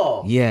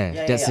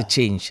 That's a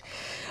change.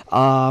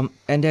 And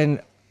then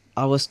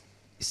I was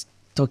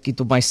talking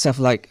to myself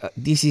like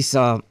this is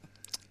I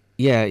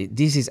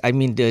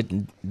mean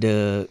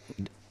the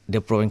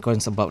pro and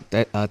cons about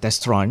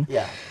testosterone.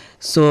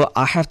 So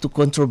I have to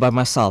control by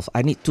myself.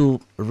 I need to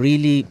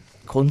really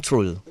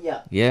control.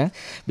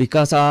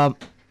 Because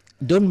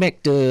don't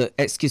make the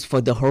excuse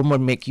for the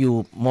hormone make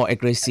you more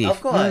aggressive.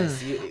 Of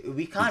course,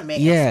 we can't make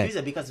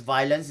excuses, because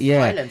violence is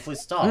violent. Full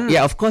stop.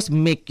 Of course,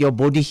 make your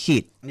body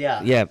hit.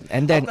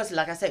 And then of course,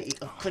 like I said, it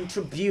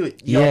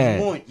contribute your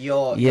mood,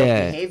 your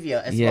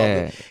behavior as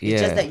well.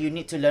 It's just that you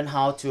need to learn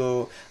how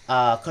to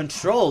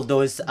control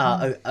those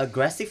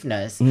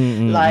aggressiveness.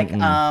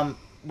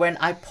 when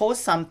I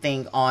post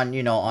something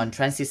on on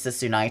Trans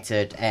Sisters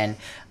United and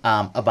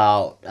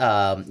about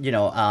about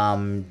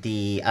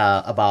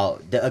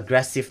the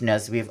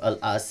aggressiveness with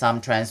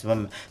some trans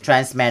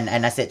men,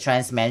 and I said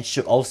trans men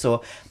should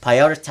also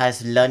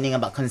prioritize learning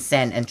about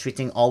consent and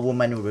treating all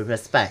women with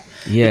respect.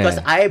 Because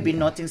I've been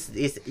noticing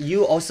this,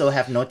 you also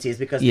have noticed,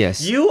 because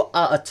you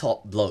are a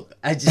top bloke.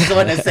 I just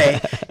want to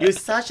say you're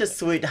such a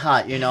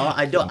sweetheart.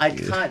 I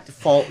can't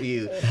fault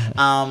you.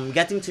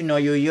 Getting to know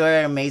you, you're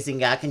an amazing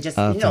guy. I can just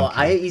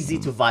I easy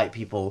to vibe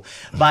people,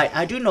 but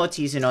I do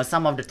notice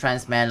some of the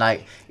trans men,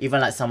 like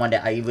even like someone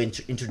that I even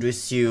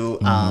introduced you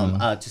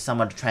to some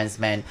of the trans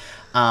men,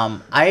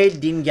 I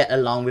didn't get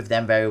along with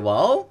them very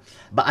well.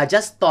 But I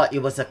just thought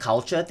it was a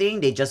culture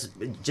thing. They just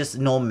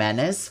no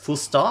manners, full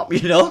stop,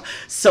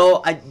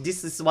 So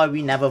this is why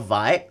we never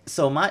vibe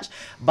so much.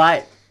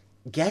 But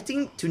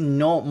getting to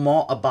know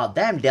more about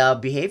them, their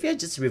behavior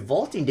just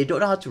revolting. They don't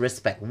know how to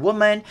respect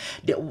women.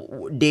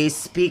 They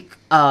speak,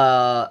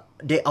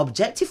 they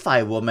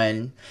objectify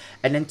women,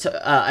 and then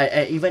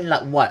even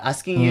like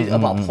asking you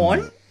about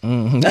porn.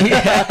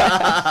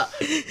 Yeah,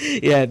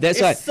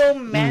 that's right. It's so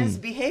man's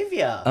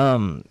behavior.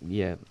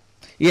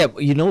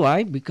 You know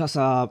why? Because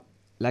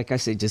like I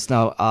said just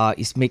now,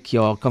 it's make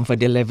your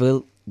confidence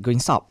level going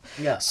up.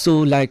 Yeah. So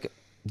like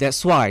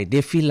that's why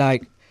they feel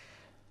like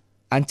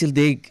until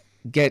they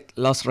get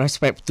lost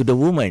respect to the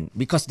woman,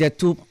 because they're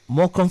too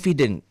more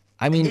confident.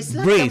 I mean, it's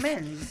like brave. a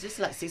man. It's just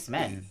like cis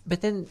men.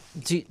 But then,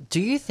 do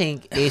you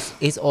think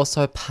is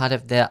also part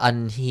of their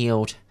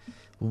unhealed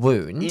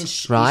wound,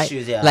 right?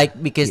 Issues, yeah.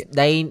 Like because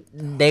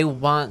they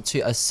want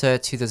to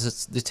assert to the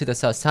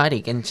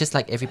society, and just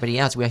like everybody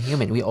else, we're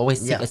human. We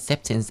always seek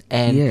acceptance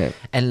and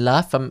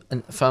love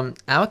from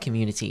our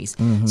communities.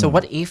 So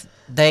what if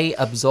they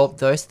absorb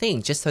those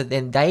things just so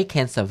then they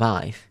can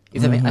survive?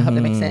 If that I hope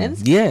that makes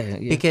sense. Yeah.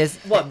 Because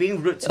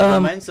being rude to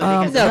women so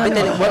they can no, but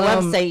then what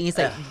I'm saying is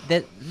that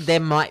there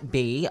might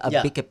be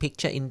a bigger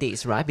picture in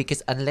this, right?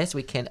 Because unless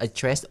we can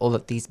address all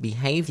of these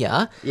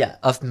behavior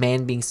of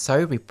men being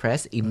so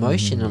repressed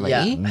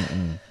emotionally,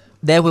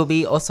 there will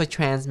be also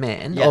trans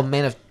men or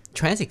men of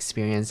trans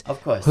experience,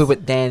 of course, who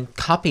would then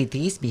copy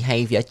these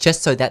behavior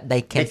just so that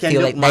they can feel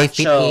like they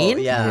fit in,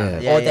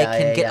 or they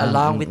can get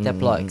along with the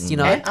blokes,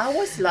 And I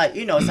was like,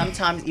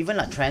 sometimes even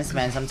like trans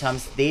men,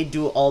 sometimes they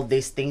do all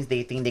these things.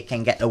 They think they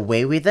can get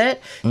away with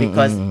it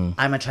because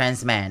I'm a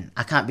trans man.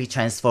 I can't be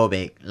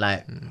transphobic.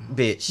 Like,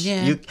 bitch,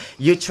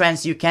 you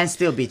trans, you can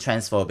still be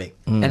transphobic.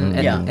 And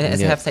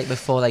as I have said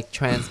before, like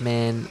trans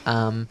men.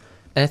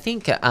 And I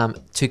think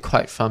to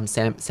quote from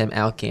Sam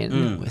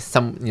Alkin,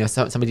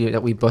 somebody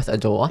that we both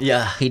adore,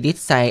 he did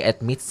say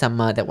at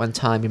Midsummer that one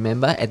time,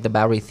 remember, at the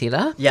Bowery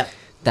Theatre,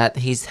 that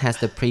he has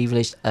the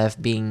privilege of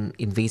being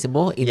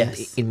invisible in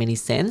many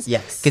sense.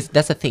 Yes. Because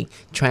that's the thing,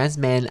 trans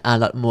men are a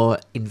lot more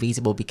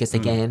invisible because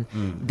again,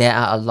 there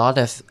are a lot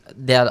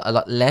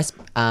less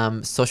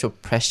social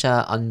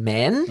pressure on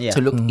men to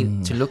look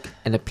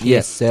and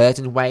appear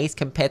certain ways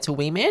compared to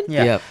women.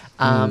 I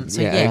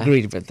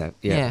agree with that.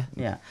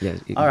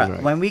 All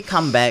right. When we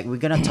come back, we're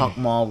gonna talk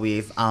more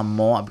with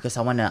more, because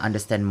I want to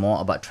understand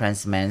more about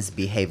trans men's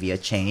behavior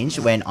change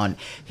when on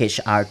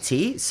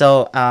HRT.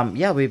 So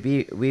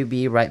we'll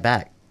be right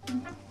back.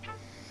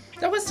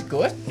 That was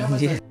good.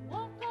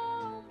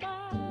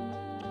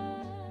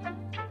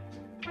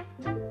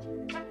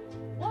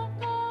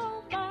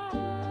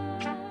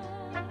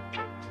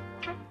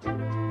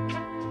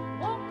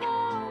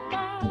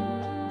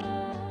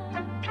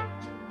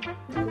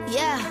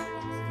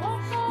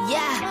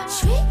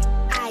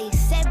 I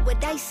said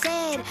what I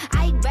said.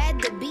 I'd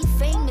rather be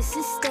famous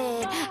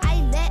instead.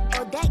 I let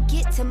all that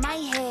get to my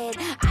head.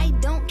 I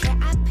don't care,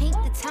 I paint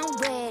the town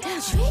red. I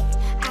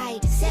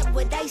said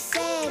what I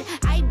said.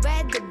 I'd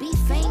rather be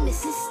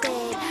famous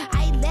instead.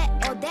 I let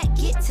all that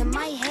get to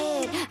my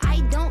head.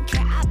 I don't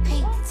care, I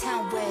paint the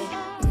town red.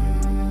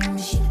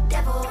 She the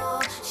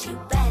devil, she a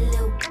bad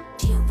little,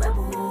 she a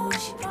rebel.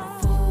 She put her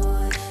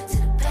foot to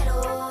the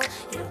pedal.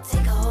 It'll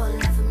take a whole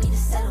lot for me to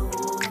settle.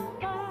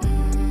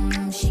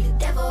 She the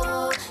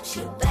devil,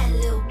 she a bad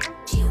little,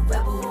 she a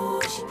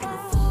rebel. She put her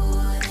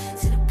foot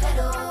to the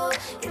pedal.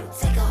 It'll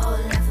take a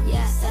whole lot for me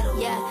to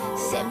settle.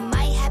 Said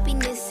my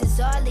happiness is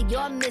all of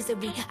your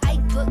misery. I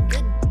put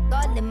good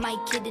all in my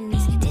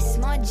kidneys. This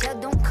small gel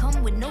don't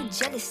come with no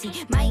jealousy.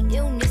 My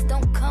illness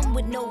don't come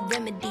with no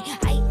remedy.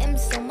 I am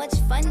so much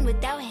fun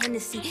without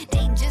Hennessy.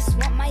 They just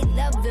want my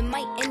love and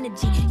my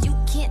energy. You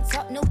can't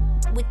talk no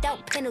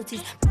without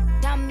penalties.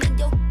 I'm in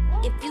your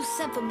if you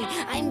send for me.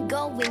 I'm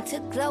going to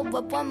glow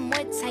up one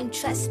more time,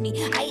 trust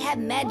me. I have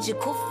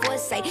magical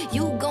foresight.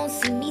 You gon'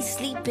 see me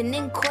sleeping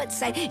in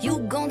courtside. You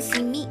gon'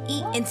 see me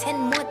eating 10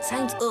 more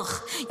times,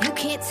 ugh. You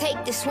can't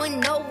take this one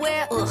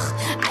nowhere, ugh.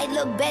 I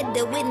look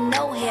better with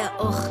no hair,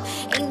 ugh.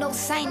 Ain't no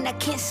sign I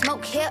can't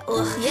smoke here,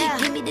 ugh.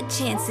 Give me the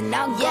chance and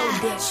I'll go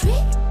there.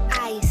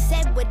 I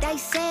said what I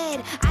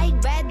said.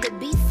 I'd rather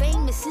be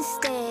famous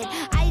instead.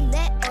 I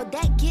let all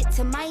that get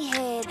to my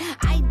head.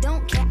 I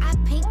don't care, I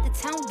paint the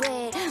town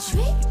red.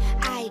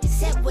 I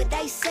said what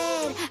I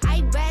said.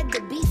 I'd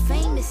rather be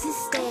famous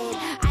instead.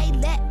 I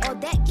let all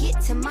that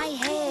to my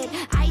head.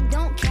 I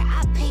don't care,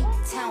 I paint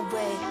the town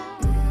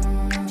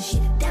red. She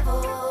the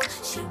devil,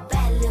 she a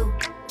bad little,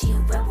 she a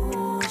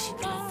rebel. She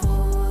put her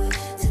foot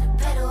to the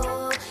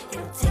pedal.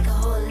 It'll take a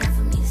whole lot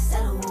for me to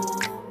settle.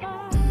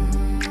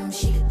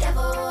 She the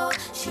devil,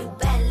 she a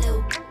bad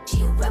little,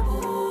 she a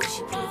rebel.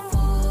 She put her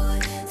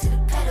foot to the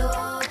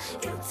pedal.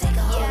 It'll take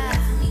a whole lot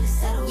for me to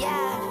settle.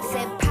 Yeah,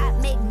 said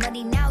pop make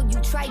money, now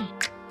you try.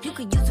 You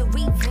could use a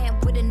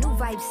revamp with a new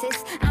vibe,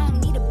 sis. I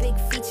don't need a big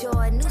feature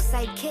or a new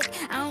sidekick.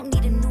 I don't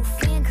need a new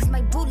fan, cause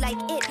my boo like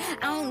it.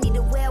 I don't need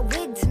to wear a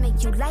wig to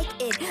make you like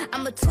it.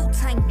 I'm a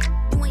two-time,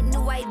 you ain't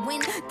knew I'd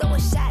win. Throw a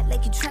shot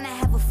like you tryna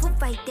have a foot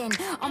fight then.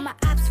 All my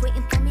ops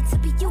waiting for me to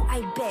be you,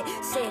 I bet.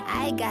 Said,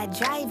 I got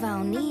drive, I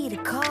don't need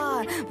a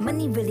car.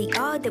 Money really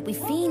all that we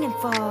fiending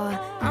for.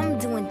 I'm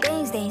doing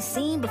things they ain't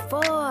seen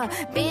before.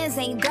 Bands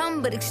ain't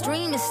dumb, but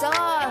extreme is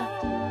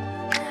all.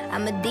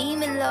 I'm a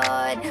demon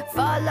lord,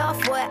 fall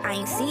off what? I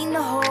ain't seen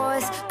the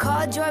horse.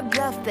 Called your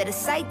bluff, better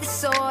cite the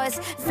source.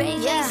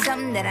 Fame ain't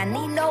something that I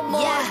need no more.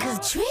 Yeah,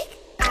 cause trick,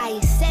 I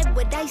said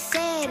what I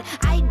said.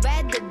 I'd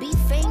rather be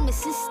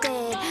famous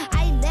instead.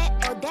 I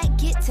let all that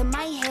get to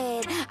my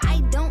head. I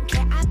don't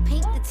care, I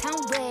paint the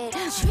town red.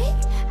 Trick,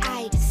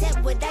 I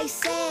said what I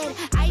said.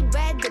 I'd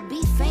rather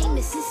be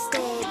famous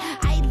instead.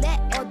 I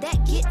let all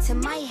that get to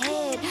my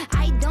head.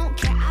 I don't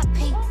care, I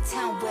paint the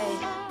town red.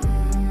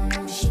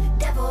 She the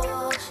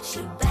devil, she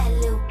a bad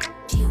little,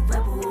 she a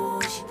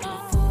rebel. She put her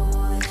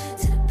foot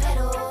to the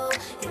pedal.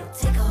 It'll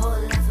take a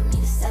whole lot for me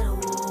to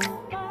settle.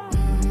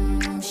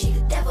 She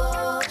the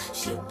devil,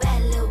 she a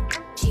bad little,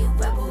 she a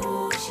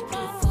rebel. She put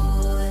her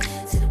foot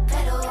to the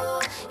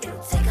pedal.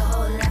 It'll take a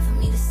whole lot for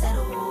me to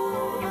settle.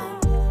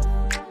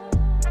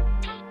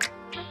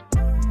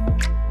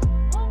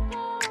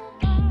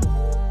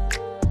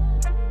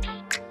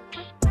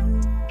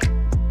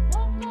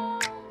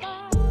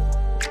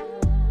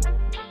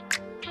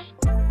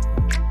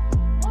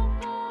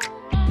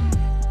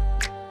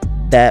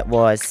 That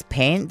was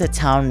Paint the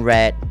Town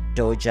Red,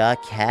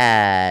 Doja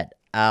Cat.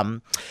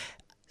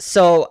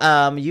 So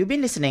you've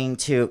been listening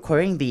to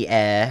Queering the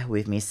Air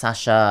with me,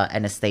 Sasja,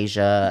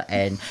 Anastasia,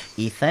 and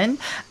Ethan.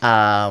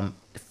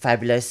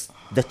 Fabulous,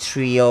 the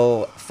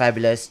trio,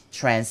 fabulous,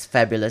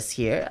 fabulous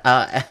here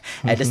at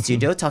the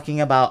studio,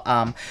 talking about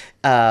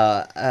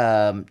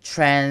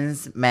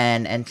trans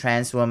men and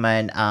trans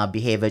women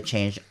behavior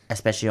change,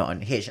 especially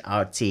on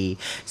HRT.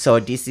 So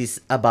this is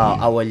about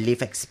our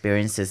life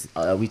experiences.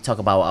 We talk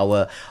about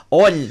our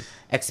own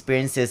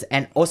experiences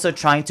and also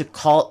trying to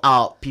call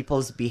out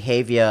people's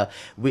behavior,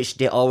 which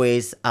they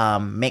always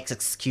makes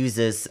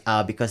excuses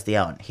because they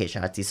are on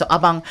HRT. So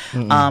Abang,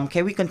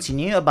 can we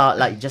continue about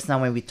like just now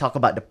when we talk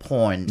about the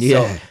porn?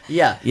 Yeah. So,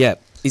 yeah.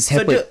 It's So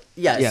happened.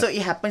 so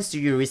it happens to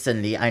you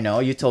recently. I know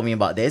you told me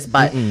about this,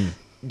 but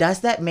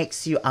does that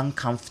makes you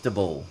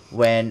uncomfortable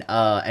when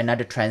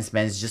another trans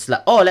man is just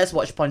like, oh, let's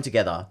watch porn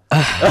together?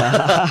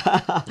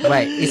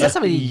 Wait, is that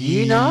somebody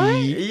you know?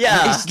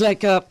 Yeah. It's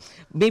like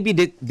maybe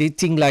they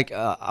think like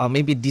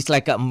maybe this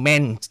like a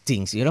man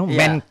things, you know,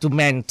 man to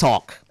man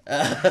talk.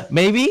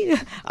 Maybe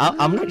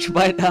I'm not sure,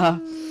 but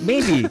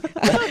maybe.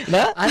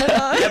 No? I don't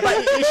know. Yeah, but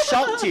it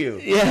shocked you.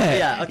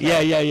 Yeah.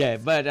 Okay. Yeah.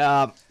 But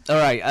all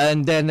right,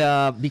 and then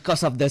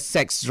because of the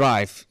sex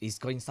drive, it's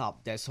going up.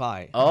 That's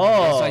why.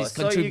 Oh, that's why it's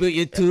so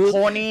contributed to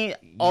horny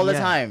all the Yeah.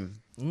 time.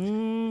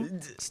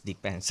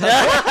 Depends.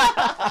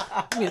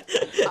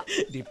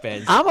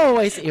 Depends. I'm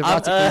always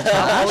erotically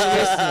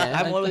charged.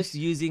 I'm always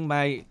using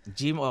my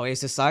gym or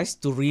exercise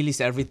to release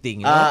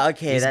everything. You know?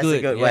 Okay, It's that's a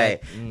good yeah.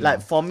 way.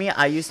 Like for me,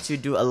 I used to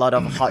do a lot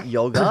of hot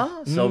yoga,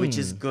 so which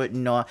is good,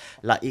 you know,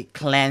 like it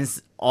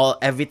cleanse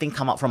everything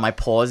come out from my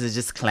pores. It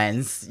just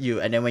cleanse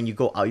you, and then when you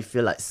go out, you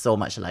feel like so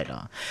much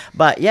lighter.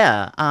 But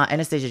yeah,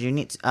 Anastasia, you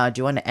need do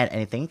you want to add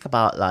anything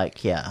about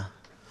like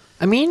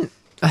I mean,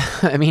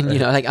 you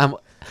know, like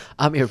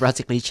I'm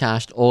erotically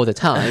charged all the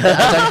time. But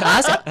I don't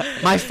ask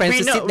my friends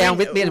to sit down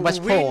with me and watch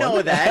porn. We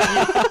know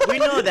that. We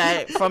know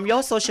that from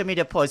your social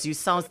media posts, you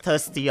sound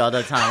thirsty all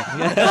the time.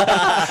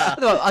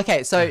 No,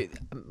 okay, so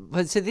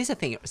this is the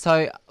thing.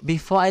 So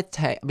before I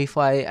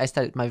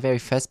started my very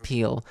first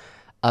pill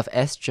of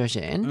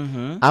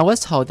estrogen, I was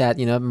told that,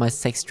 you know, my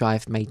sex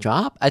drive may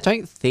drop. I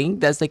don't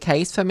think that's the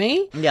case for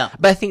me. Yeah.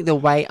 But I think the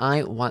way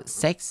I want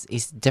sex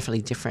is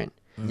definitely different.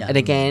 Yeah. And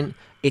again,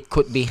 it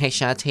could be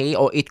HRT,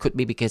 or it could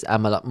be because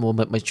I'm a lot more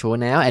mature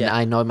now and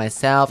I know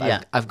myself.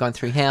 Yeah. I've gone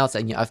through hell,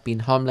 and you know, I've been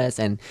homeless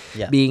and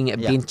Yeah.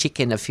 been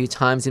chicken a few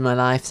times in my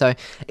life, so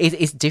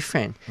it's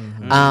different.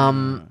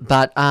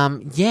 But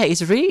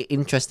it's really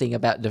interesting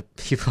about the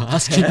people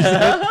asking.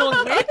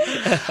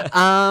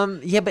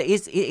 But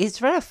it's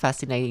very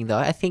fascinating though.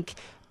 I think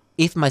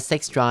if my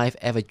sex drive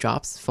ever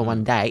drops for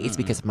one day, it's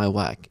because of my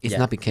work. It's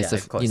not because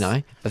of course. you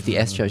know, of the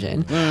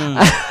estrogen.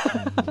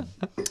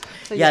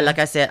 So like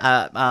I said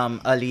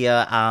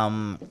earlier,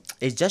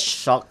 it just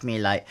shocked me.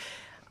 Like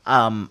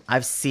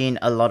I've seen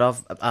a lot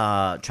of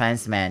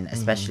trans men,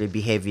 especially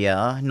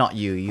behavior. Not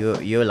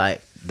you're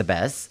like the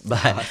best,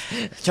 but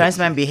trans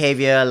men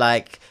behavior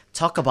like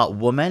talk about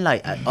women,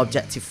 like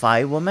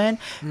objectify women,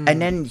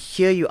 and then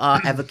here you are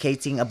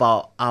advocating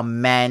about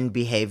man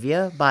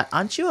behavior, but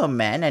aren't you a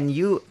man and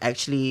you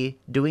actually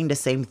doing the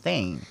same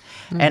thing?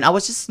 And I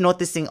was just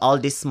noticing all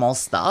this small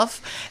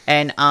stuff,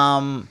 and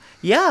and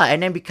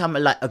then become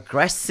like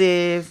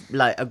aggressive.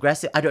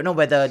 I don't know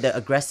whether the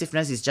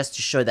aggressiveness is just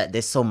to show that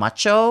they're so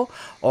macho,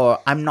 or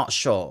I'm not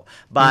sure.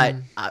 But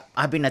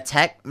I've been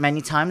attacked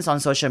many times on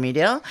social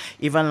media.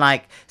 Even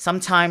like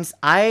sometimes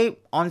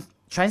on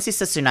Trans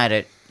Sisters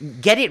United.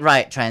 Get it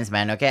right, trans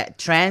men, okay?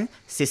 Trans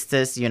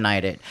Sisters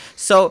United.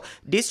 So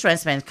these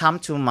trans men come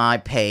to my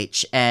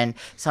page and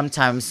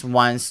sometimes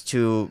wants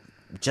to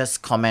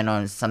just comment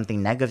on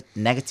something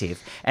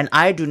negative, and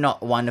I do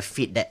not want to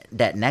feed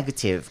that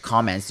negative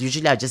comments.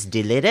 Usually I just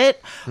delete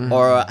it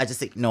or I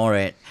just ignore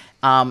it.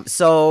 And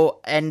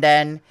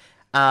then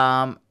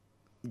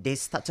they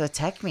start to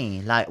attack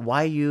me, like,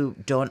 why you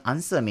don't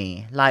answer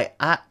me? Like,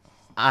 I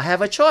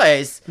have a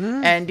choice,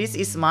 and this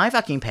is my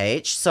fucking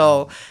page.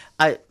 So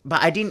I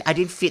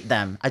didn't feed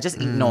them. I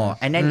just ignore,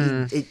 and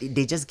then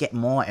they just get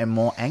more and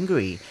more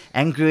angrier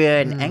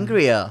and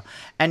angrier,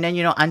 and then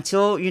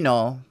until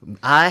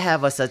I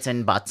have a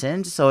certain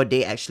button, so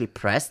they actually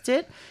pressed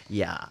it.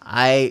 Yeah,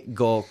 I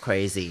go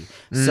crazy.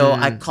 So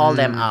I call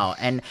them out,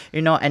 and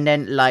and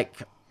then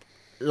like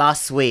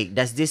last week,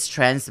 there's this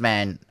trans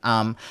man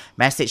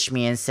messaged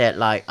me and said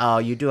like, oh,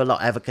 you do a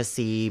lot of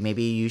advocacy.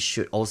 Maybe you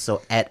should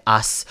also add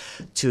us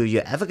to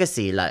your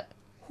advocacy. Like,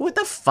 who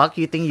the fuck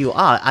you think you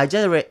are? I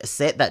just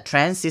said that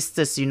Trans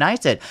Sisters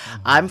United.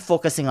 I'm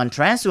focusing on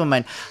trans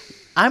women.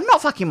 I'm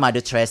not fucking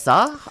Mother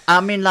Teresa. I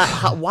mean, like,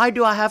 why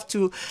do I have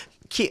to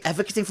keep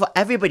advocating for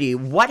everybody?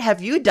 What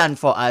have you done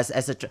for us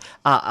as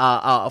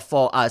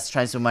for us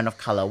trans women of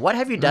color? What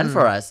have you done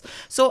for us?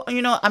 So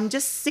I'm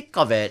just sick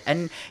of it,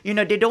 and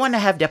they don't want to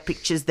have their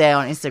pictures there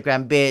on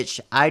Instagram.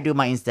 Bitch, I do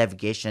my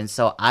investigation,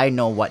 so I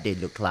know what they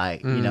look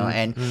like.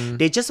 And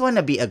they just want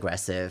to be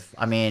aggressive.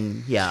 I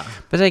mean, yeah.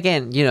 But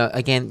again,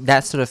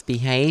 that sort of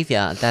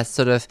behavior, that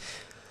sort of,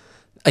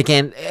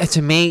 again,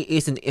 to me,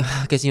 isn't,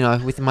 because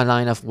with my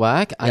line of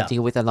work, I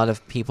deal with a lot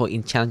of people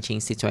in challenging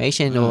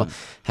situation or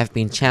have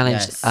been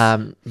challenged.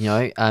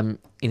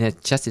 In a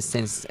justice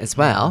sense as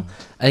well.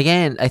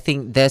 Again, I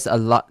think there's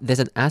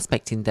an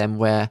aspect in them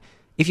where,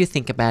 if you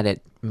think about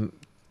it,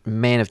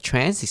 men of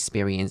trans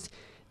experience,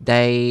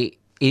 they,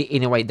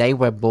 in a way, they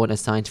were born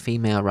assigned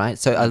female, right?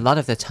 So a lot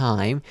of the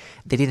time,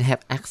 they didn't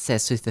have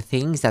access to the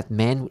things that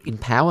men in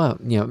power,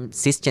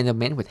 cisgender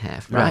men would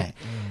have, right?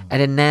 And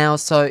then now,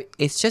 so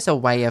it's just a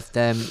way of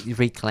them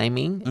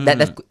reclaiming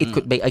that it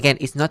could be, again,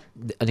 it's not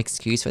an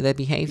excuse for their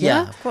behavior.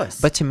 Yeah, of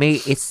course. But to me,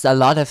 there's a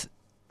lot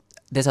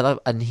of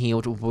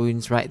unhealed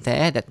wounds right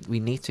there that we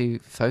need to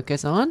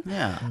focus on.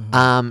 Yeah.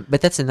 But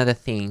that's another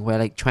thing where,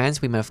 like,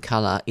 trans women of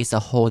color is a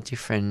whole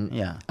different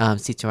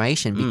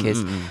situation,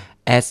 because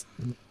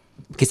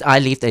because I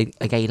lived a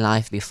gay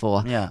life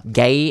before. Yeah.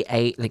 Gay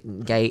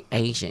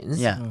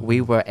Asians,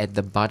 we were at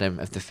the bottom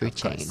of the food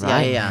chain,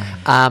 right?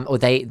 Or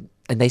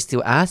they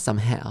still are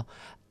somehow.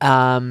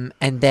 And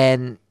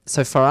then,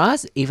 so for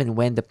us, even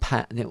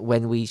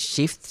when we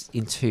shift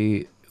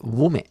into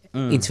women,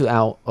 into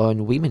our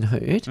own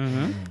womanhood,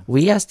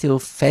 we are still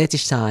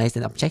fetishized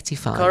and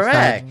objectified.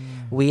 Correct. Like,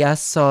 we are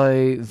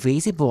so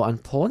visible on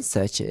porn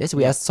searches.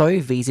 We are so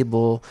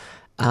visible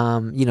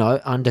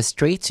on the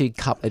street to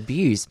cop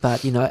abuse,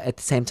 but at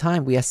the same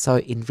time we are so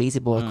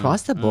invisible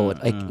across the board,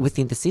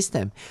 within the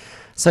system.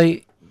 So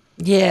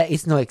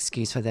it's no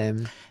excuse for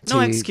them. No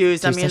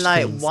excuse. I mean,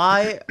 like, things.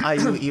 why are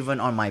you even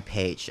on my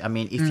page? I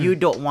mean, if you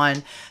don't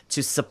want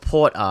to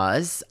support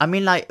us, I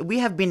mean, like, we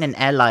have been an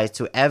ally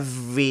to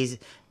every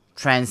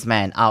trans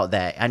man out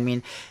there. I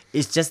mean,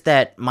 it's just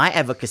that my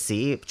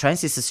advocacy, Trans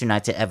Sisters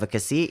United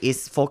advocacy,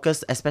 is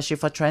focused especially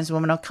for trans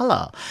women of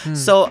color.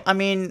 So, I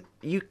mean,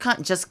 you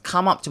can't just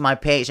come up to my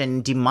page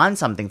and demand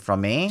something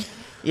from me.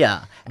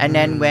 Yeah. And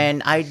then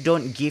when I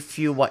don't give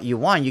you what you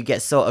want, you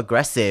get so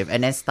aggressive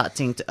and then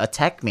starting to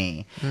attack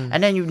me.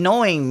 And then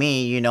knowing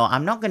me,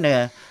 I'm not going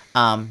to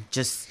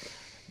just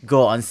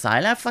go on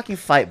silent, fucking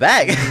fight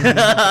back.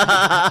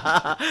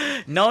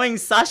 Knowing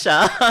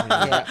Sasja.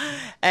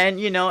 And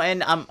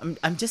and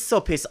I'm just so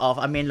pissed off.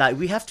 I mean, like,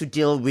 we have to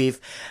deal with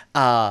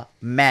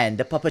men,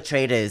 the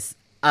perpetrators,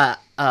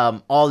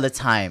 all the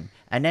time.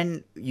 And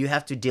then you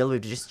have to deal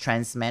with just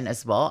trans men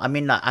as well. I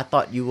mean, like, I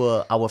thought you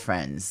were our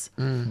friends.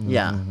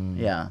 Yeah.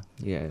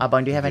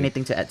 Abang, do you have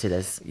anything to add to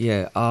this?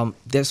 Yeah,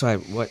 that's why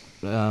what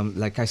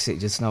like I said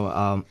just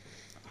now,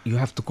 you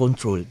have to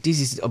control. This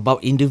is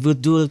about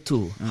individual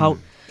too.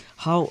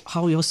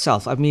 How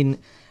yourself. I mean,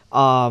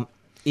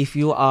 if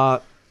you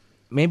are,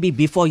 maybe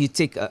before you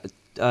take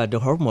the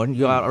hormone,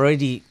 you are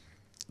already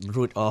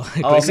rude or Oh,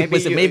 aggressive maybe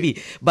person, you-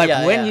 maybe. But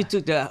yeah, when yeah. you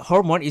took the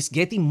hormone, it's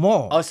getting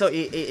more. Also,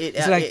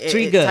 it's like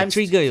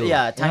trigger you.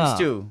 Yeah, times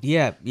two.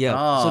 Yeah.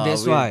 So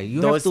that's with why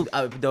you those,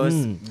 have to. those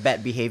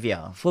bad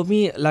behavior. For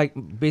me, like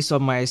based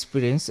on my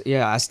experience,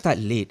 I start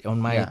late. On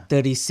my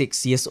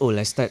 36 years old,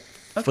 I start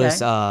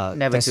first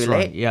Never too testosterone.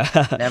 late. Yeah.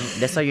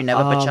 That's why you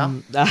never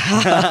pacham.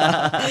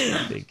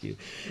 Thank you.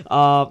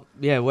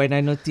 When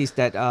I noticed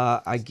that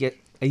I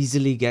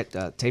easily get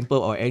temper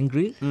or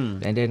angry,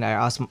 and then I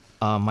ask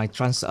my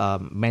trans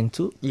men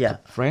too,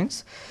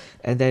 friends,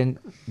 and then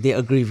they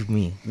agree with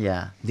me.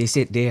 Yeah. They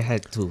said they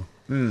had to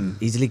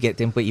easily get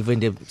temper, even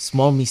the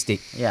small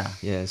mistake. Yeah.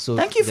 So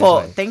thank you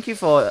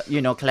for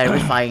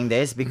clarifying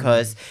this,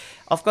 because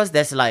of course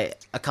there's like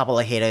a couple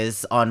of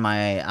haters on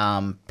my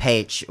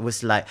page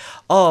was like,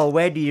 oh,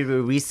 where do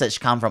your research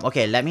come from?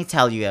 Okay, let me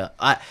tell you,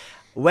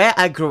 where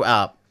I grew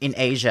up in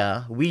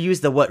Asia, we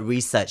use the word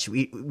research.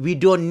 We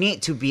don't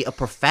need to be a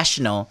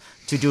professional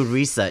to do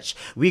research.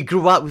 We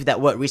grew up with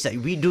that word research.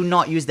 We do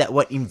not use that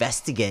word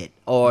investigate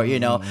or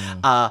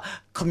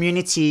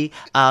community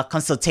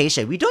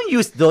consultation. We don't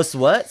use those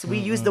words. We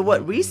use the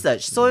word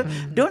research. So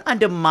don't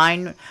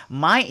undermine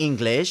my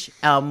English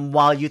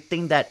while you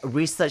think that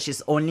research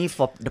is only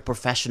for the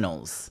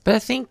professionals. But I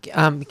think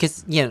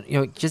because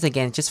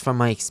just from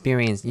my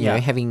experience,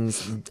 having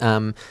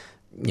seen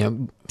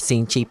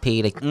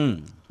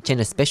GP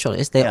gender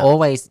specialists, they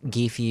always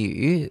give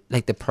you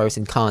like the pros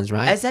and cons,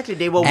 right? Exactly,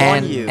 they will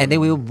warn you, and they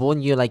will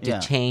warn you like the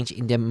change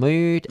in their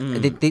mood.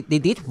 They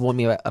did warn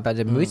me about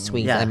the mood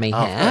swings I may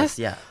have.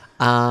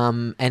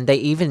 And they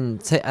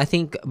even I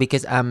think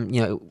because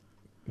the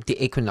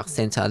Equinox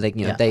Center,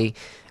 they,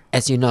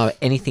 as you know,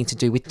 anything to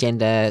do with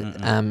gender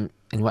and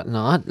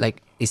whatnot,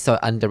 like, is so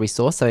under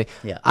resourced. So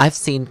I've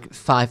seen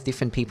 5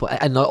 different people.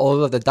 I know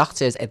all of the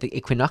doctors at the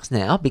Equinox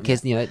now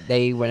because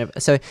they were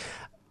so.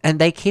 And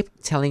they keep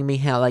telling me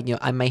how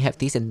I may have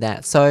this and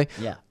that. So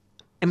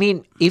I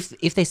mean,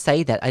 if they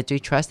say that, I do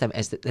trust them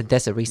as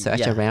there's a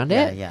research around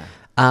it.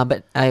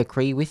 But I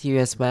agree with you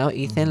as well,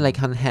 Ethan,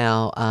 like on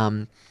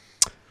how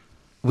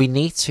we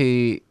need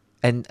to.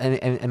 And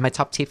my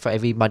top tip for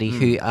everybody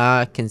who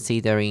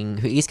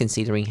is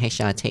considering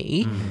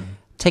HRT,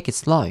 take it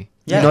slow.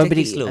 Take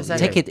it slow.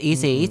 Take it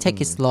easy,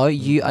 take it slow.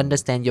 You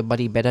understand your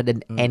body better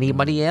than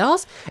anybody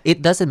else.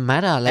 It doesn't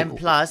matter. And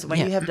plus, when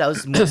you have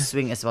those mood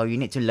swing as well, you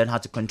need to learn how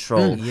to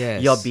control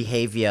your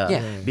behavior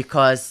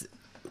because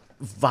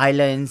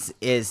violence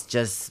is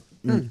just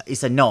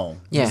it's a no.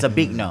 It's a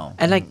big no.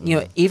 And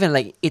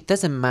even it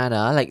doesn't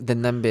matter the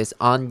numbers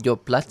on your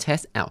blood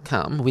test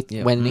outcome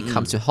when it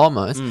comes to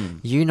hormones.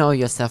 You know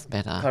yourself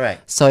better.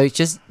 Correct. So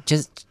just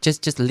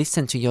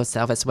listen to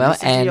yourself as well,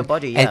 Listen to your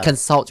body, and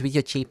consult with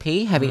your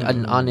GP, having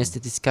an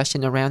honest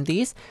discussion around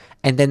this.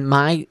 And then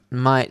my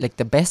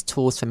the best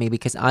tools for me,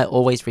 because I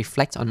always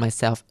reflect on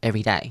myself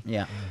every day.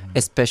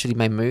 Especially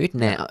my mood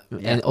now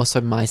and also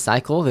my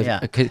cycle.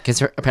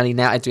 Because apparently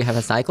now I do have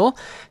a cycle.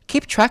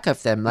 Keep track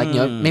of them.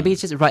 Maybe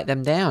just write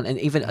them down, and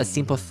even a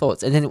simple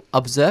thoughts, and then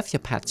observe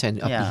your pattern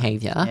of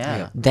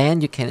behavior.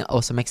 Then you can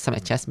also make some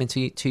adjustment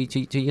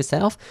to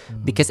yourself,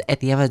 because at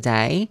the end of the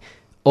day,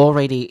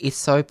 already it's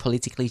so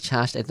politically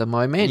charged at the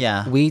moment.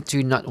 We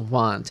do not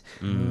want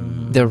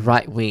the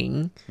right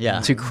wing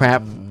to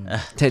grab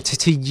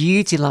to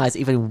utilize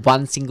even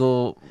one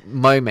single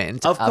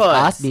moment of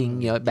us being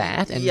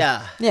bad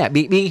and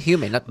being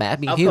human, not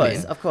bad, being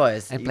human. Of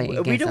course. And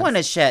we don't want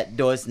to shed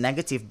those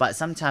negative, but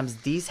sometimes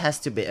these has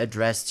to be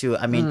addressed too.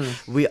 I mean,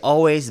 we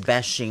always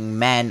bashing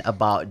men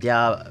about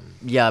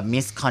their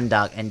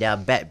misconduct and their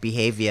bad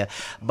behavior,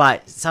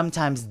 but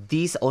sometimes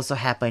these also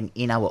happen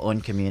in our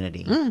own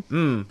community.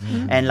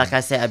 And like I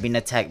said, I've been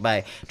attacked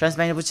by trans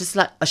men. It was just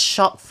like a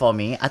shock for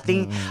me. I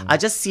think I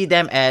just see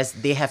them as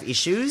they have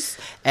issues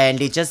and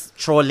they're just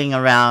trolling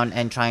around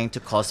and trying to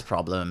cause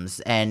problems.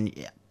 And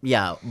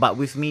but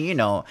with me,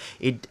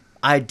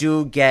 I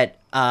do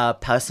get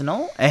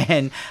personal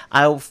and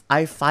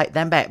I fight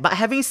them back. But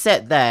having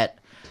said that,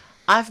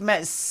 I've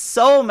met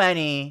so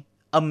many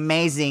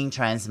amazing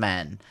trans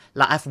men.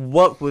 I've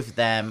worked with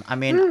them. I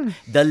mean,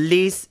 the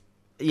list,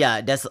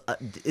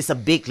 it's a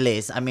big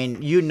list. I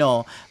mean,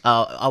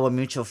 our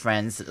mutual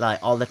friends,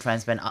 all the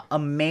trans men are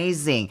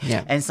amazing.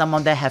 And some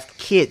of them have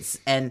kids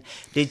and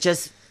they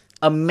just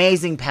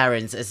amazing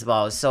parents as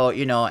well. So,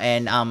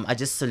 and I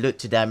just salute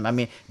to them. I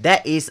mean,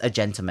 that is a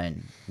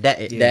gentleman. That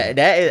is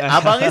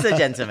Abang is a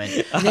gentleman.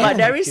 But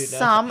there is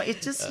some,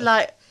 it's just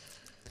like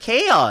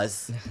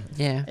chaos.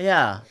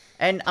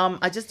 And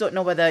I just don't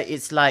know whether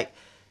it's like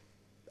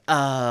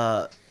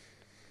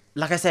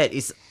I said,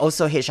 it's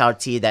also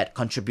HRT that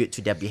contribute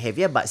to their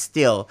behavior, but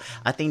still,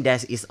 I think there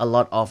is a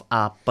lot of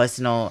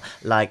personal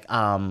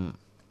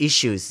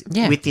issues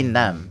within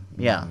them.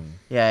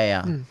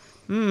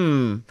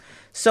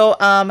 So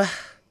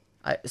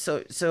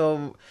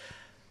so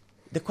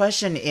the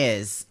question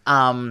is,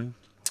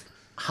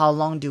 how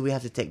long do we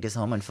have to take this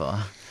hormone for?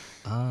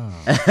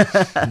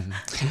 I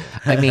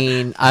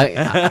mean,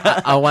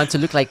 I want to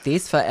look like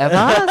this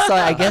forever. So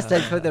I guess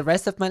that for the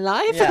rest of my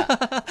life.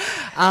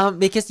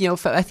 Because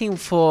I think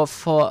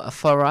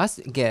for us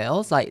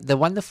girls, like the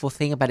wonderful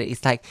thing about it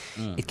is like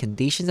it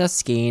conditions our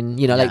skin.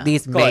 Like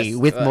this May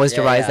with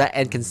moisturizer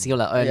and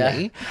concealer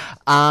only.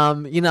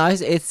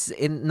 It's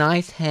in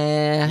nice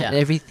hair and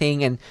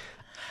everything. And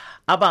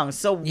Abang,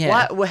 so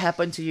what will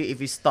happen to you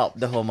if you stop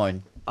the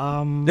hormone?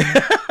 I'm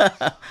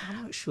not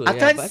sure. I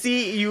can't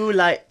see you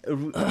like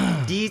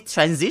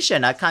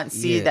detransition. I can't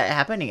see that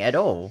happening at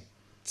all.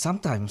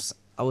 Sometimes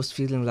I was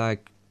feeling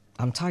like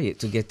I'm tired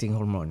to getting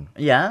hormone.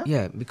 Yeah?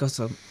 Yeah,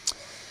 because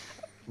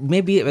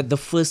maybe at the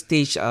first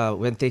stage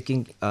when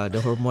taking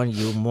the hormone,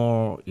 you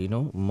more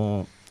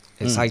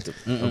excited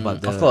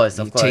about the of course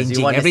changing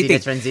you want everything. to see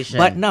the transition.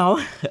 But now,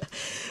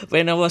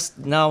 when I was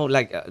now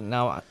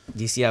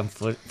this year I'm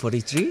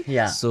 43.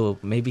 Yeah. So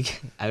maybe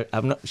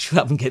I'm not sure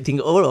I'm getting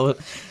old or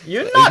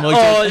you're not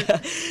old.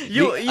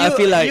 I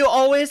feel like you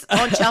always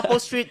on Chapel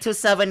Street till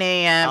 7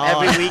 a.m.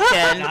 every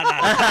weekend.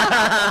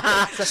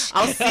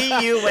 I'll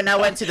see you when I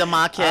went to the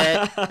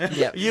market.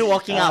 You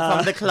walking out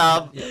from the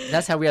club.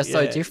 That's how we are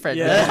so different.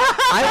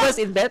 I was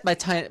in bed by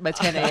 10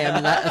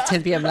 a.m.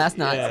 10 p.m. last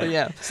night.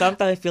 So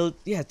sometimes I feel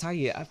tired.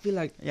 I feel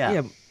like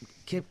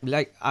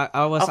like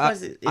I was. Of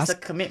course, it's a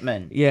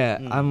commitment.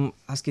 I'm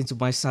asking to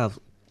myself,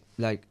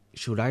 like,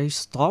 should I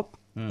stop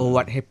or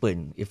what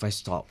happen if I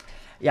stop?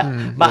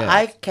 But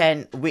I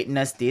can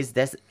witness this.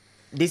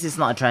 This is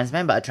not a trans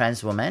man, but a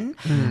trans woman.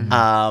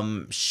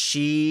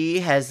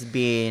 She has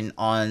been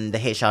on the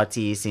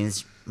HRT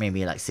since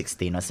maybe like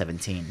 16 or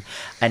 17,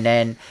 and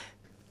then.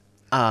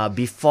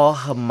 Before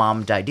her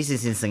mom died, this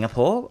is in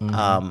Singapore.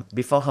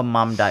 Before her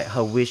mom died,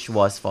 her wish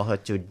was for her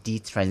to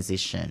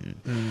detransition.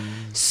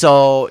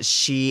 So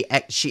she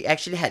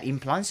actually had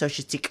implants. So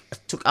she took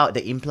out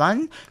the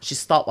implant. She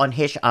stopped on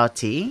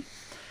HRT.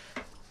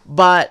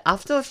 But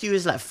after a few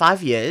years, like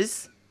 5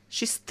 years,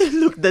 she still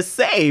looked the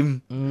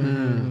same.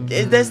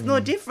 There's no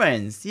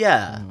difference.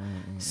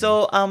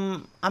 So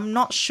I'm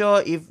not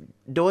sure if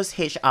those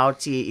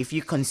HRT, if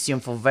you consume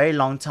for a very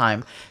long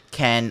time,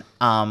 can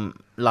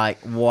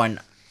like worn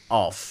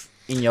off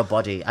in your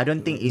body. I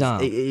don't think it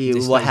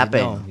will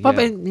happen. But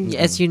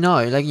as you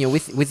know, like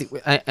with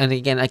and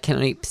again, I can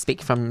only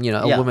speak from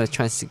a woman with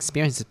trans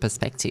experiences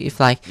perspective.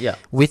 Like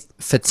with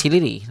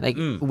fertility, like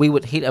we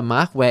would hit a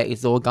mark where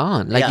it's all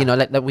gone. Like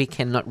like that we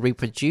cannot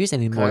reproduce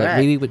anymore. Like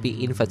we would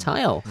be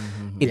infertile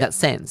in that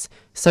sense.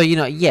 So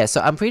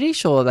so I'm pretty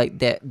sure like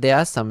there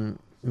are some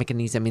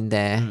mechanism in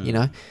there.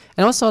 And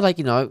also like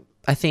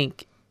I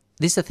think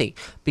this is the thing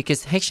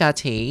because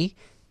HRT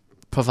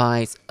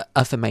provides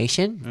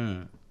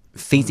affirmation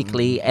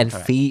physically and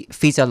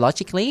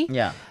physiologically.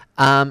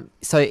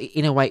 So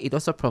in a way, it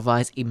also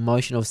provides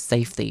emotional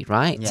safety,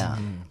 right?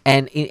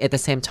 And at the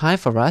same time,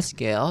 for us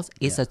girls,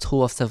 it's a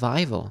tool of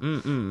survival.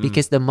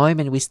 Because the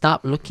moment we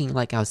stop looking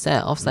like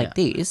ourselves like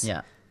this,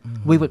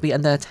 we would be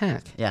under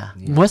attack.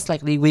 Most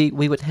likely,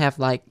 we would have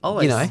like,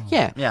 always.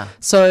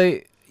 So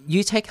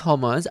you take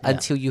hormones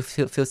until you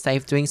feel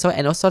safe doing so,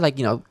 and also like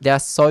there are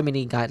so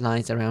many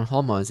guidelines around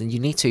hormones, and you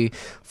need to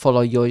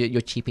follow your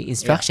GP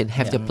instruction.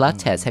 Have your blood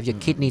test, have your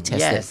kidney tested.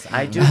 Yes,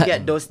 I do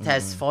get those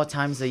tests 4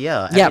 times a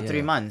year, every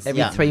 3 months.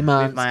 Every 3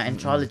 months with my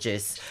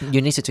andrologist.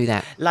 You need to do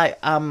that. Like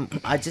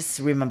I just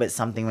remembered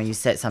something when you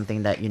said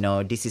something that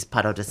this is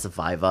part of the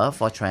survivor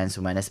for trans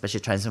women, especially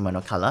trans women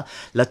of color.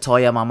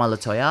 Mama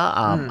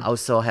Latoya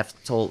also have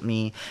told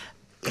me.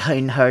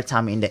 In her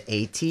time in the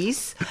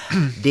 80s,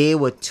 they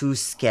were too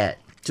scared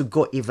to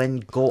go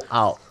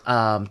out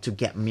to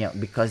get milk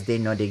because they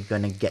know they're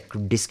gonna get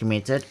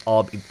discriminated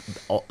or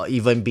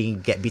even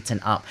get beaten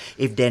up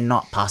if they're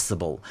not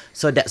passable.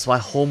 So that's why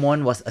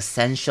hormone was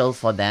essential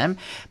for them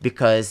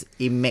because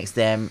it makes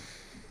them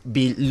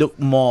look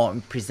more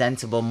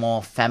presentable,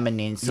 more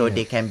feminine, so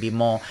they can be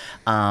more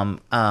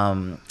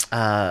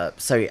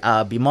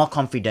be more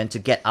confident to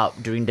get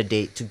out during the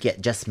day to get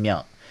just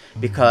milk.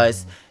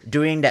 Because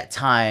during that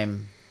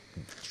time,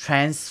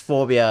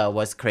 transphobia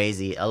was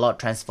crazy. A lot of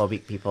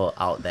transphobic people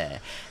out there.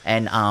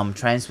 And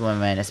trans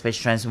women,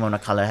 especially trans women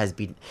of color, has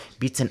been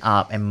beaten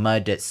up and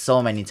murdered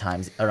so many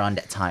times around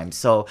that time.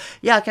 So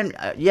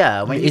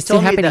when it's still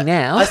happening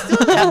now. It's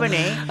still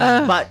happening.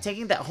 But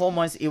taking that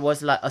hormones, it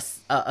was like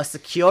a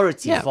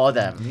security for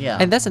them.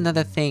 And that's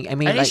another thing. I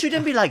mean, and it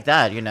shouldn't be like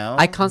that,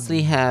 I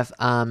constantly have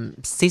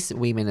cis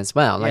women as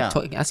well,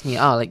 like asking me,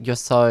 like you're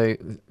so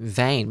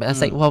vain, but I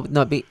was like, well,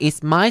 no,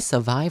 it's my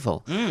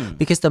survival.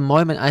 Because the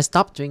moment I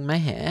stop doing my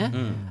hair,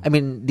 I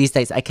mean, these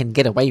days I can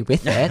get away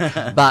with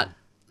it, but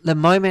the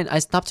moment I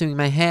stop doing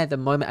my hair, the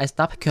moment I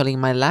stop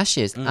curling my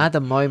lashes, at the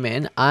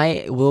moment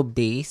I will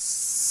be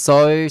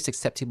so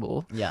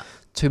susceptible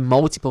to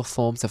multiple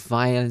forms of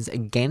violence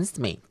against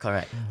me.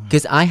 Correct.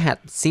 Because I had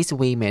cis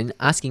women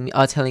asking me,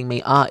 telling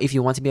me, if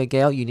you want to be a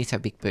girl, you need to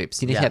have big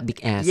boobs, you need to have big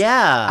ass.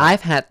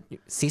 I've had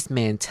cis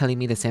men telling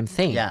me the same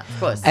thing. Yeah, of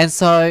course. And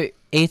so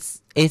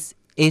it's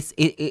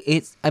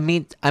I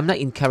mean, I'm not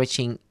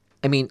encouraging.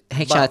 I mean,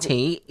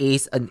 HRT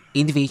is an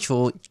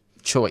individual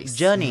choice.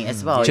 Journey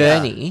as well.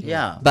 Journey.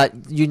 Yeah. But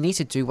you need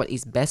to do what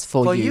is best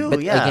for you.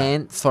 But yeah.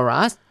 again, for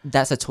us,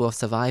 that's a tool of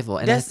survival.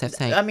 And That's, as I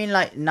say, I mean,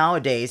 like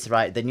nowadays,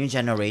 right? The new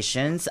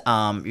generations,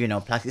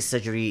 plastic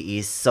surgery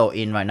is so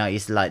in right now.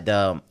 It's like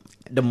the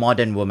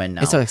modern woman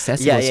now. It's so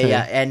accessible too.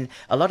 Yeah. And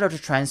a lot of the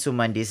trans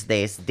women these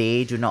days,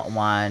 they do not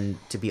want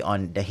to be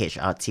on the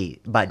HRT,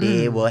 but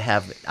they will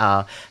have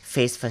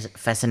face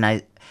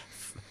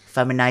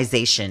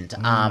feminization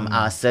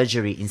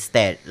surgery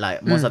instead.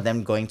 Like most of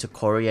them going to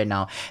Korea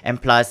now,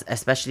 and plus,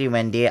 especially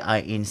when they are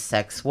in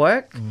sex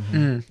work,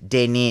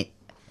 they need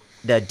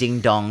the ding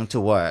dong to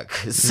work.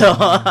 So,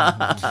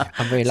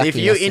 I'm very lucky. if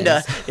you're in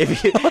the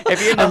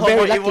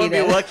hormone, it won't be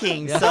then.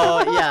 working.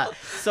 So yeah.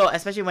 So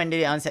especially when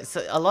they're on sex,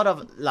 so a lot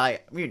of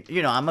like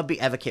I'm a big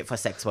advocate for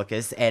sex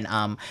workers, and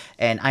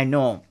I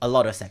know a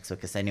lot of sex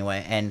workers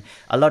anyway, and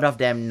a lot of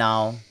them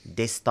now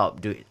they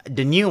stop doing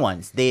the new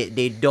ones. They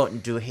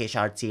don't do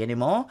HRT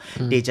anymore.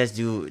 They just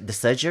do the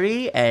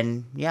surgery,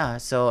 and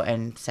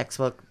and sex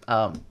work.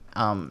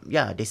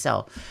 They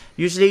sell.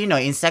 Usually,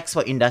 in sex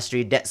work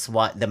industry, that's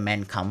what the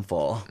men come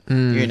for.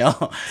 Sadly,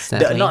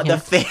 not the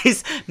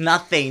face,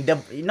 nothing.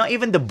 Not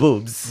even the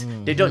boobs.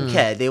 They don't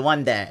care. They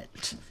want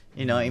that.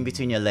 In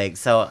between your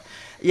legs. So,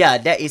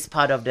 that is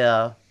part of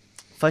the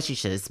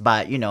fetishes.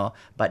 But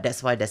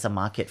that's why there's a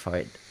market for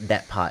it.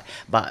 That part.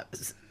 But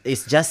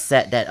it's just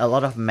said that a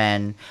lot of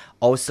men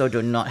also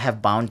do not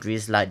have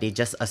boundaries. Like they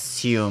just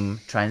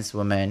assume trans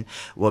women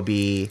will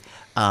be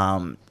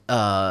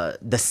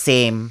the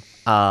same.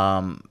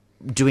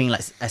 Doing like,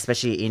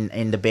 especially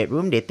in the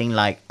bedroom, they think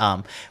like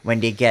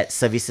when they get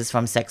services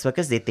from sex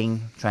workers, they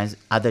think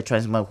other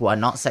trans women who are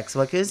not sex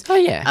workers,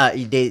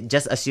 they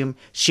just assume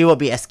she will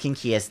be as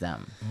kinky as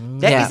them.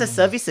 That is the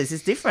services,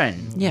 it's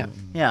different.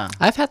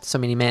 I've had so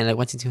many men like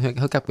wanting to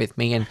hook up with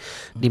me and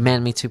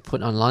demand me to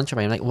put on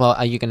lingerie. I'm like, well,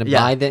 are you gonna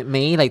buy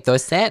me like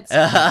those sets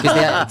because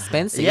they're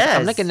expensive? Yes.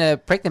 I'm not gonna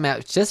break them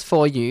out just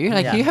for you.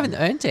 Like you haven't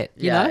earned it,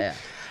 you know.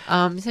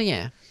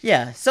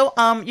 So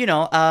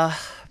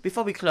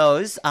before we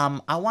close,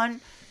 I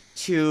want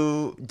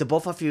the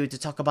both of you to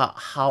talk about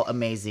how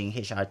amazing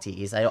HRT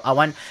is. I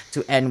want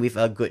to end with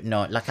a good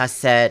note. Like I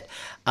said,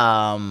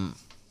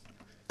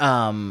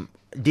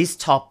 this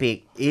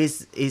topic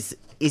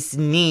is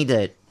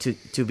needed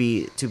to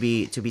be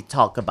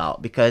talked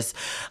about, because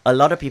a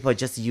lot of people are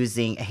just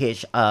using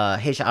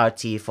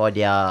HRT for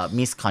their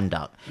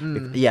misconduct.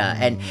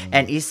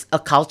 And it's a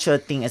culture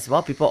thing as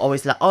well. People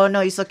always like, oh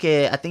no, it's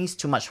okay, I think it's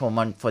too much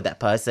hormone for that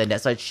person,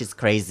 that's why she's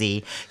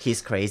crazy,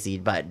 he's crazy.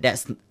 But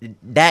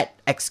that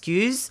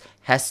excuse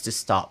has to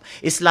stop.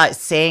 It's like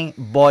saying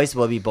boys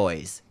will be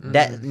boys.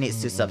 That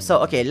needs to stop.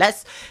 So okay,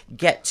 let's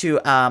get to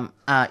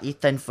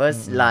Ethan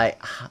first. Like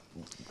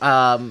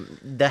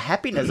the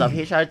happiness of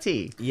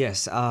HRT.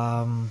 Yes.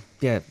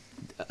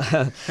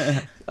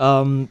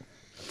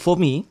 For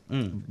me,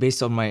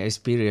 based on my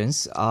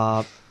experience,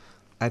 I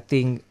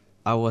think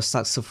I was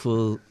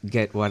successful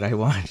get what I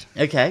want.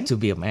 Okay. To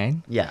be a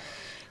man. Yeah.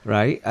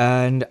 Right.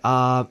 And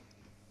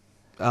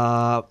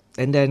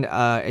then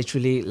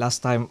actually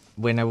last time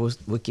when I was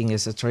working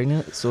as a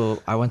trainer,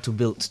 so I want to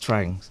build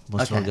strength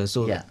more stronger.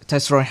 So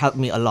testosterone helped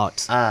me a lot.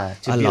 To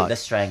build the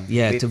strength.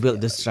 Yeah, to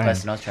build the strength.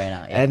 Personal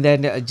trainer. Yeah. And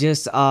then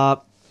just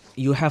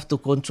you have to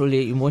control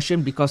your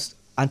emotion, because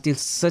until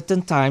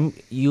certain time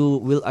you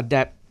will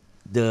adapt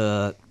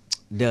the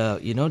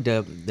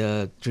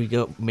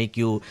trigger make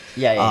you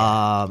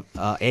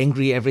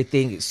angry,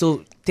 everything.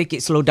 So take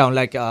it slow down,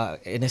 like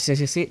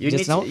Anastasia said you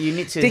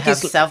need to take have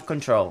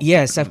self-control.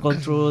 Yeah,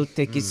 self-control.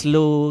 Take it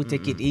slow,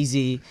 take it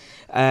easy,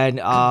 and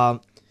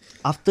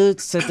after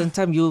certain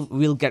time you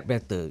will get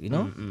better,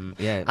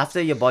 yeah,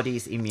 after your body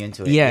is immune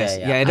to it. Yes.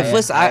 And the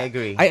first I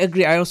agree. I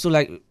agree. I also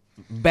like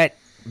bad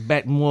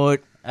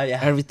mood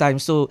every time,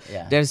 so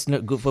that's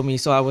not good for me.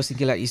 So I was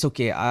thinking like, it's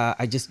okay,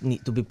 I just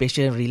need to be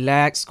patient,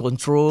 relax,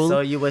 control.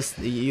 So you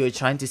were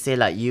trying to say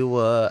like you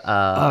were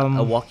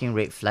a walking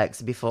red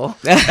flags before.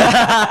 But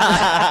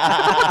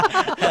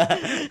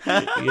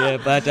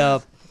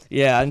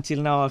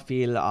until now I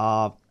feel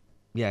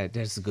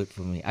that's good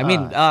for me. I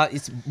mean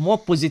it's more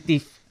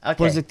positive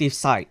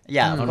side.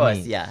 Of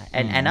course.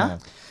 And Anna?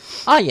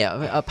 Oh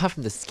yeah, apart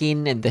from the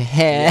skin and the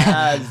hair,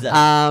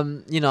 I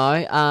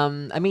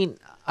mean,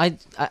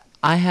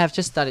 I have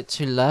just started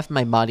to love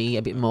my body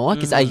a bit more,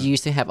 because I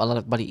used to have a lot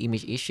of body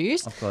image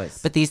issues. Of course.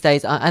 But these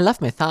days, I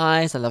love my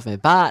thighs, I love my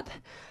butt,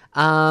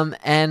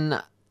 and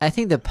I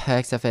think the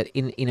perks of it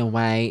in a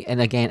way,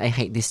 and again, I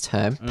hate this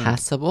term,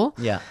 passable.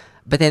 Yeah.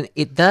 But then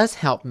it does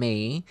help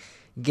me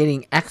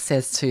getting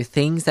access to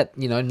things that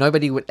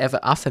nobody would ever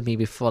offer me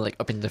before, like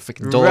opening the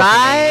freaking door for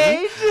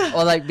me,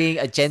 or like being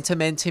a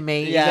gentleman to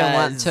me. You don't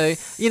want to,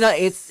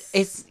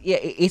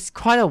 it's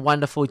quite a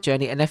wonderful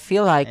journey, and I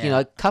feel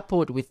like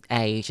coupled with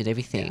age and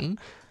everything,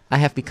 I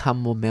have become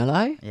more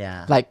mellow.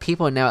 Yeah. Like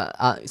people now,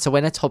 so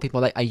when I told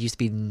people like I used to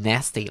be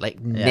nasty,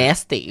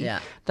 nasty, Yeah.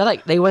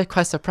 they were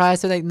quite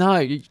surprised. They're like, no,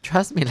 you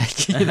trust me,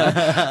 like, you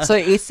know. So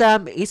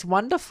it's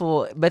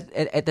wonderful, but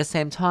at the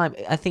same time,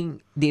 I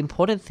think the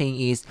important thing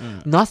is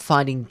not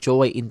finding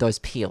joy in those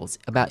pills.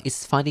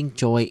 It's finding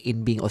joy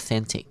in being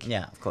authentic.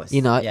 Yeah, of course.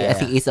 You know, Yeah, I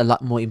think it's a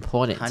lot more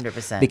important.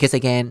 100%. Because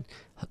again,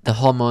 the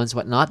hormones,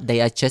 whatnot, they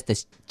are just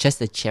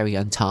the cherry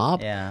on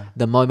top. Yeah.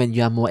 The moment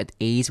you are more at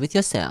ease with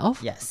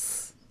yourself,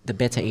 Yes. the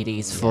better it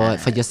is for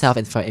yourself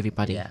and for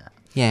everybody. Yeah.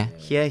 Yeah.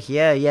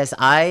 Here. Yes,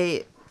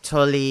 I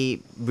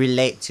totally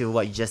relate to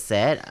what you just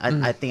said.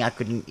 I think I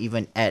couldn't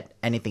even add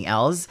anything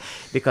else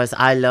because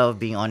I love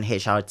being on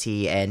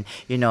HRT, and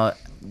you know,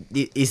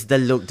 it's the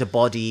look, the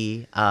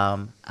body,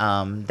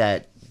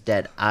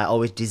 that I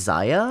always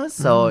desire.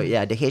 So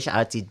yeah, the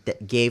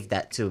HRT gave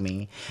that to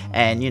me.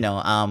 And you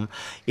know,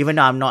 even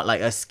though I'm not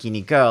like a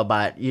skinny girl,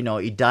 but you know,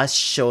 it does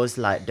shows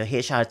like the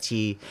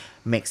HRT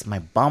makes my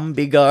bum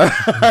bigger.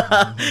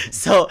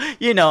 So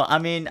you know, I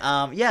mean,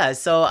 I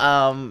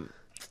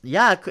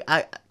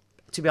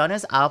to be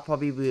honest, I'll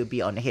probably will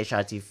be on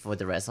HRT for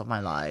the rest of my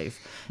life.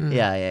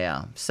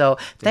 Yeah. So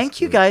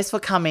thank you guys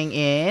for coming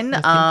in.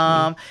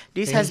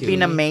 This has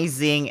been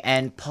amazing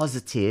and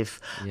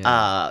positive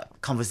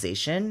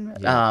conversation.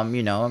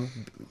 You know,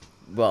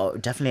 well,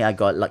 definitely I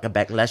got like a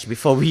backlash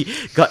before we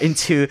got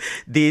into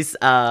this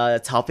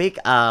topic.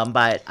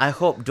 But I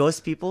hope those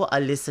people are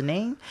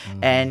listening.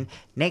 And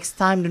next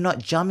time, do not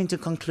jump into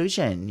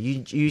conclusion.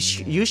 You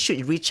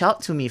should reach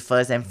out to me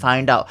first and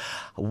find out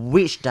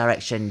which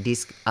direction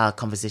this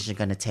conversation is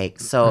gonna take.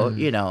 So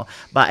you know,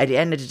 but at the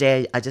end of the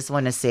day, I just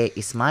want to say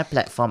it's my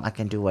platform. I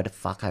can do what the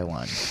fuck I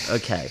want.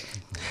 Okay.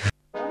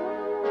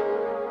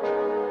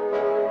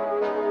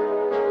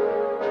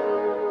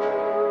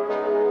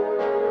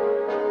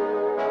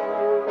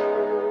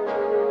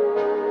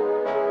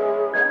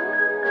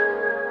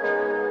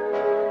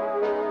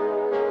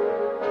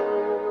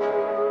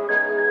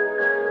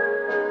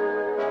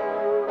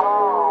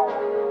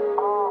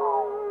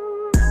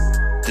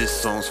 This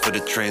song's for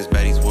the trans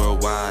baddies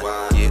worldwide.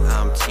 Yeah,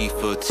 I'm T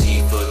for T.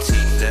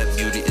 That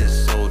beauty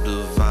is so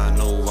divine,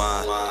 know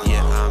why?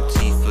 Yeah, I'm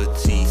T for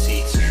T.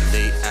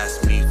 They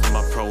ask me for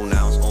my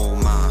pronouns, oh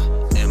my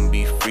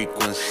MB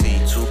frequency.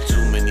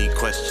 Too many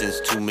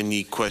questions, too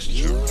many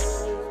questions.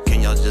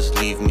 Can y'all just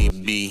leave me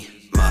be?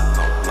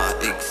 My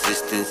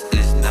existence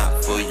is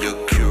not for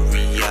your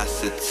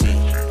curiosity.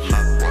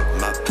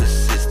 My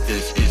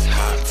persistence is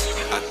hot.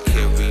 I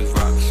carry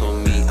rocks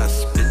on me. I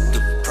spit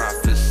the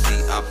prophecy.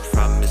 I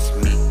promise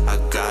me I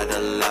got a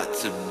lot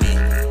to be.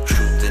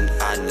 Truth and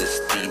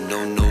honesty,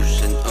 no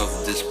notion of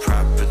this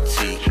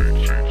property.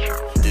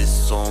 This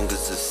song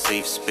is a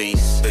safe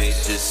space.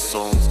 This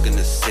song's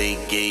gonna say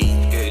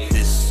gay.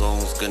 This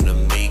song's gonna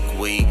make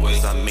way.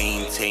 Cause I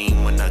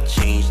maintain when I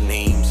change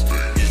names.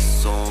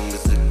 This song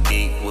is a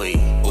gateway.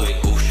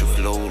 Ocean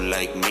flow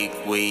like make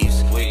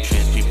waves.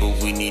 Trans people,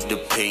 we need the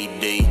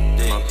payday.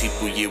 My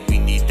people, yeah, we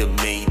need the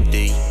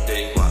mayday.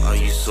 Why are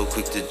you so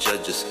quick to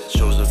judge us?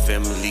 Chosen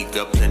family,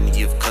 got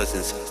plenty of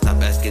cousins.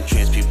 Stop asking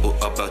trans people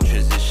about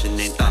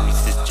transitioning. I need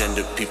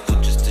cisgender people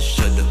just to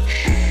shut up.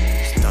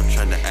 Stop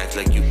trying to act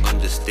like you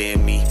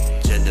understand me.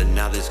 Gender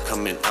knowledge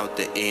coming out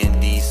the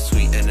Andes.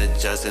 Sweet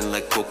energizing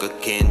like coca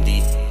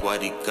candy.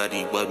 Waddy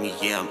gutty, what me,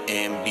 yeah, I'm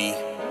Ambi.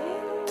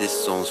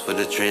 This song's for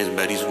the trans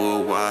baddies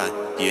worldwide.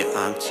 Yeah,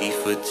 I'm T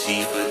for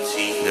T.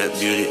 That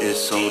beauty is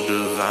so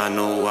divine,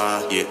 know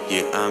why?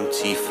 Yeah, I'm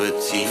T for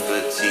T.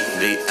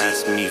 They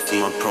ask me for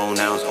my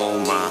pronouns, oh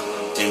my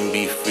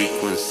MB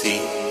frequency.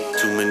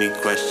 Too many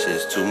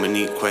questions.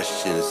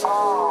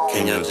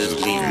 Can y'all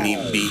just leave me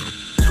be?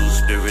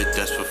 Two-spirit,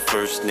 that's for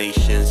First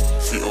Nations.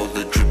 See all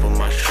the drip on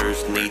my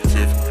shirt's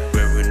native.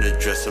 Wearing a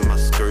dress and my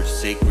skirt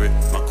sacred.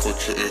 My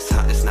culture is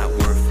hot, it's not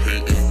worth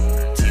hating.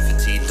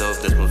 Love,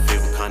 that's my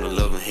favorite kind of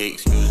love and hate.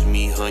 Excuse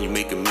me, hun, you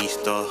making me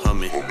start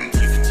humming. T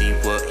for T,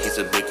 what? He's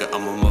a baker,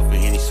 I'm a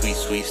muffin. Any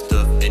sweet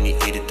stuff, any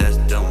hated that's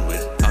done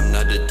with. I'm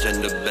not a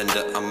gender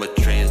bender, I'm a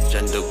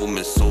transgender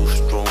woman so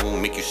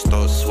strong, make you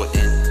start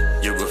sweating.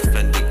 You're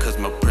offended, cause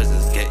my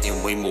presence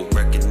getting way more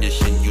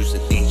recognition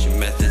using ancient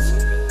methods.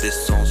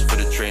 This song's for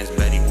the trans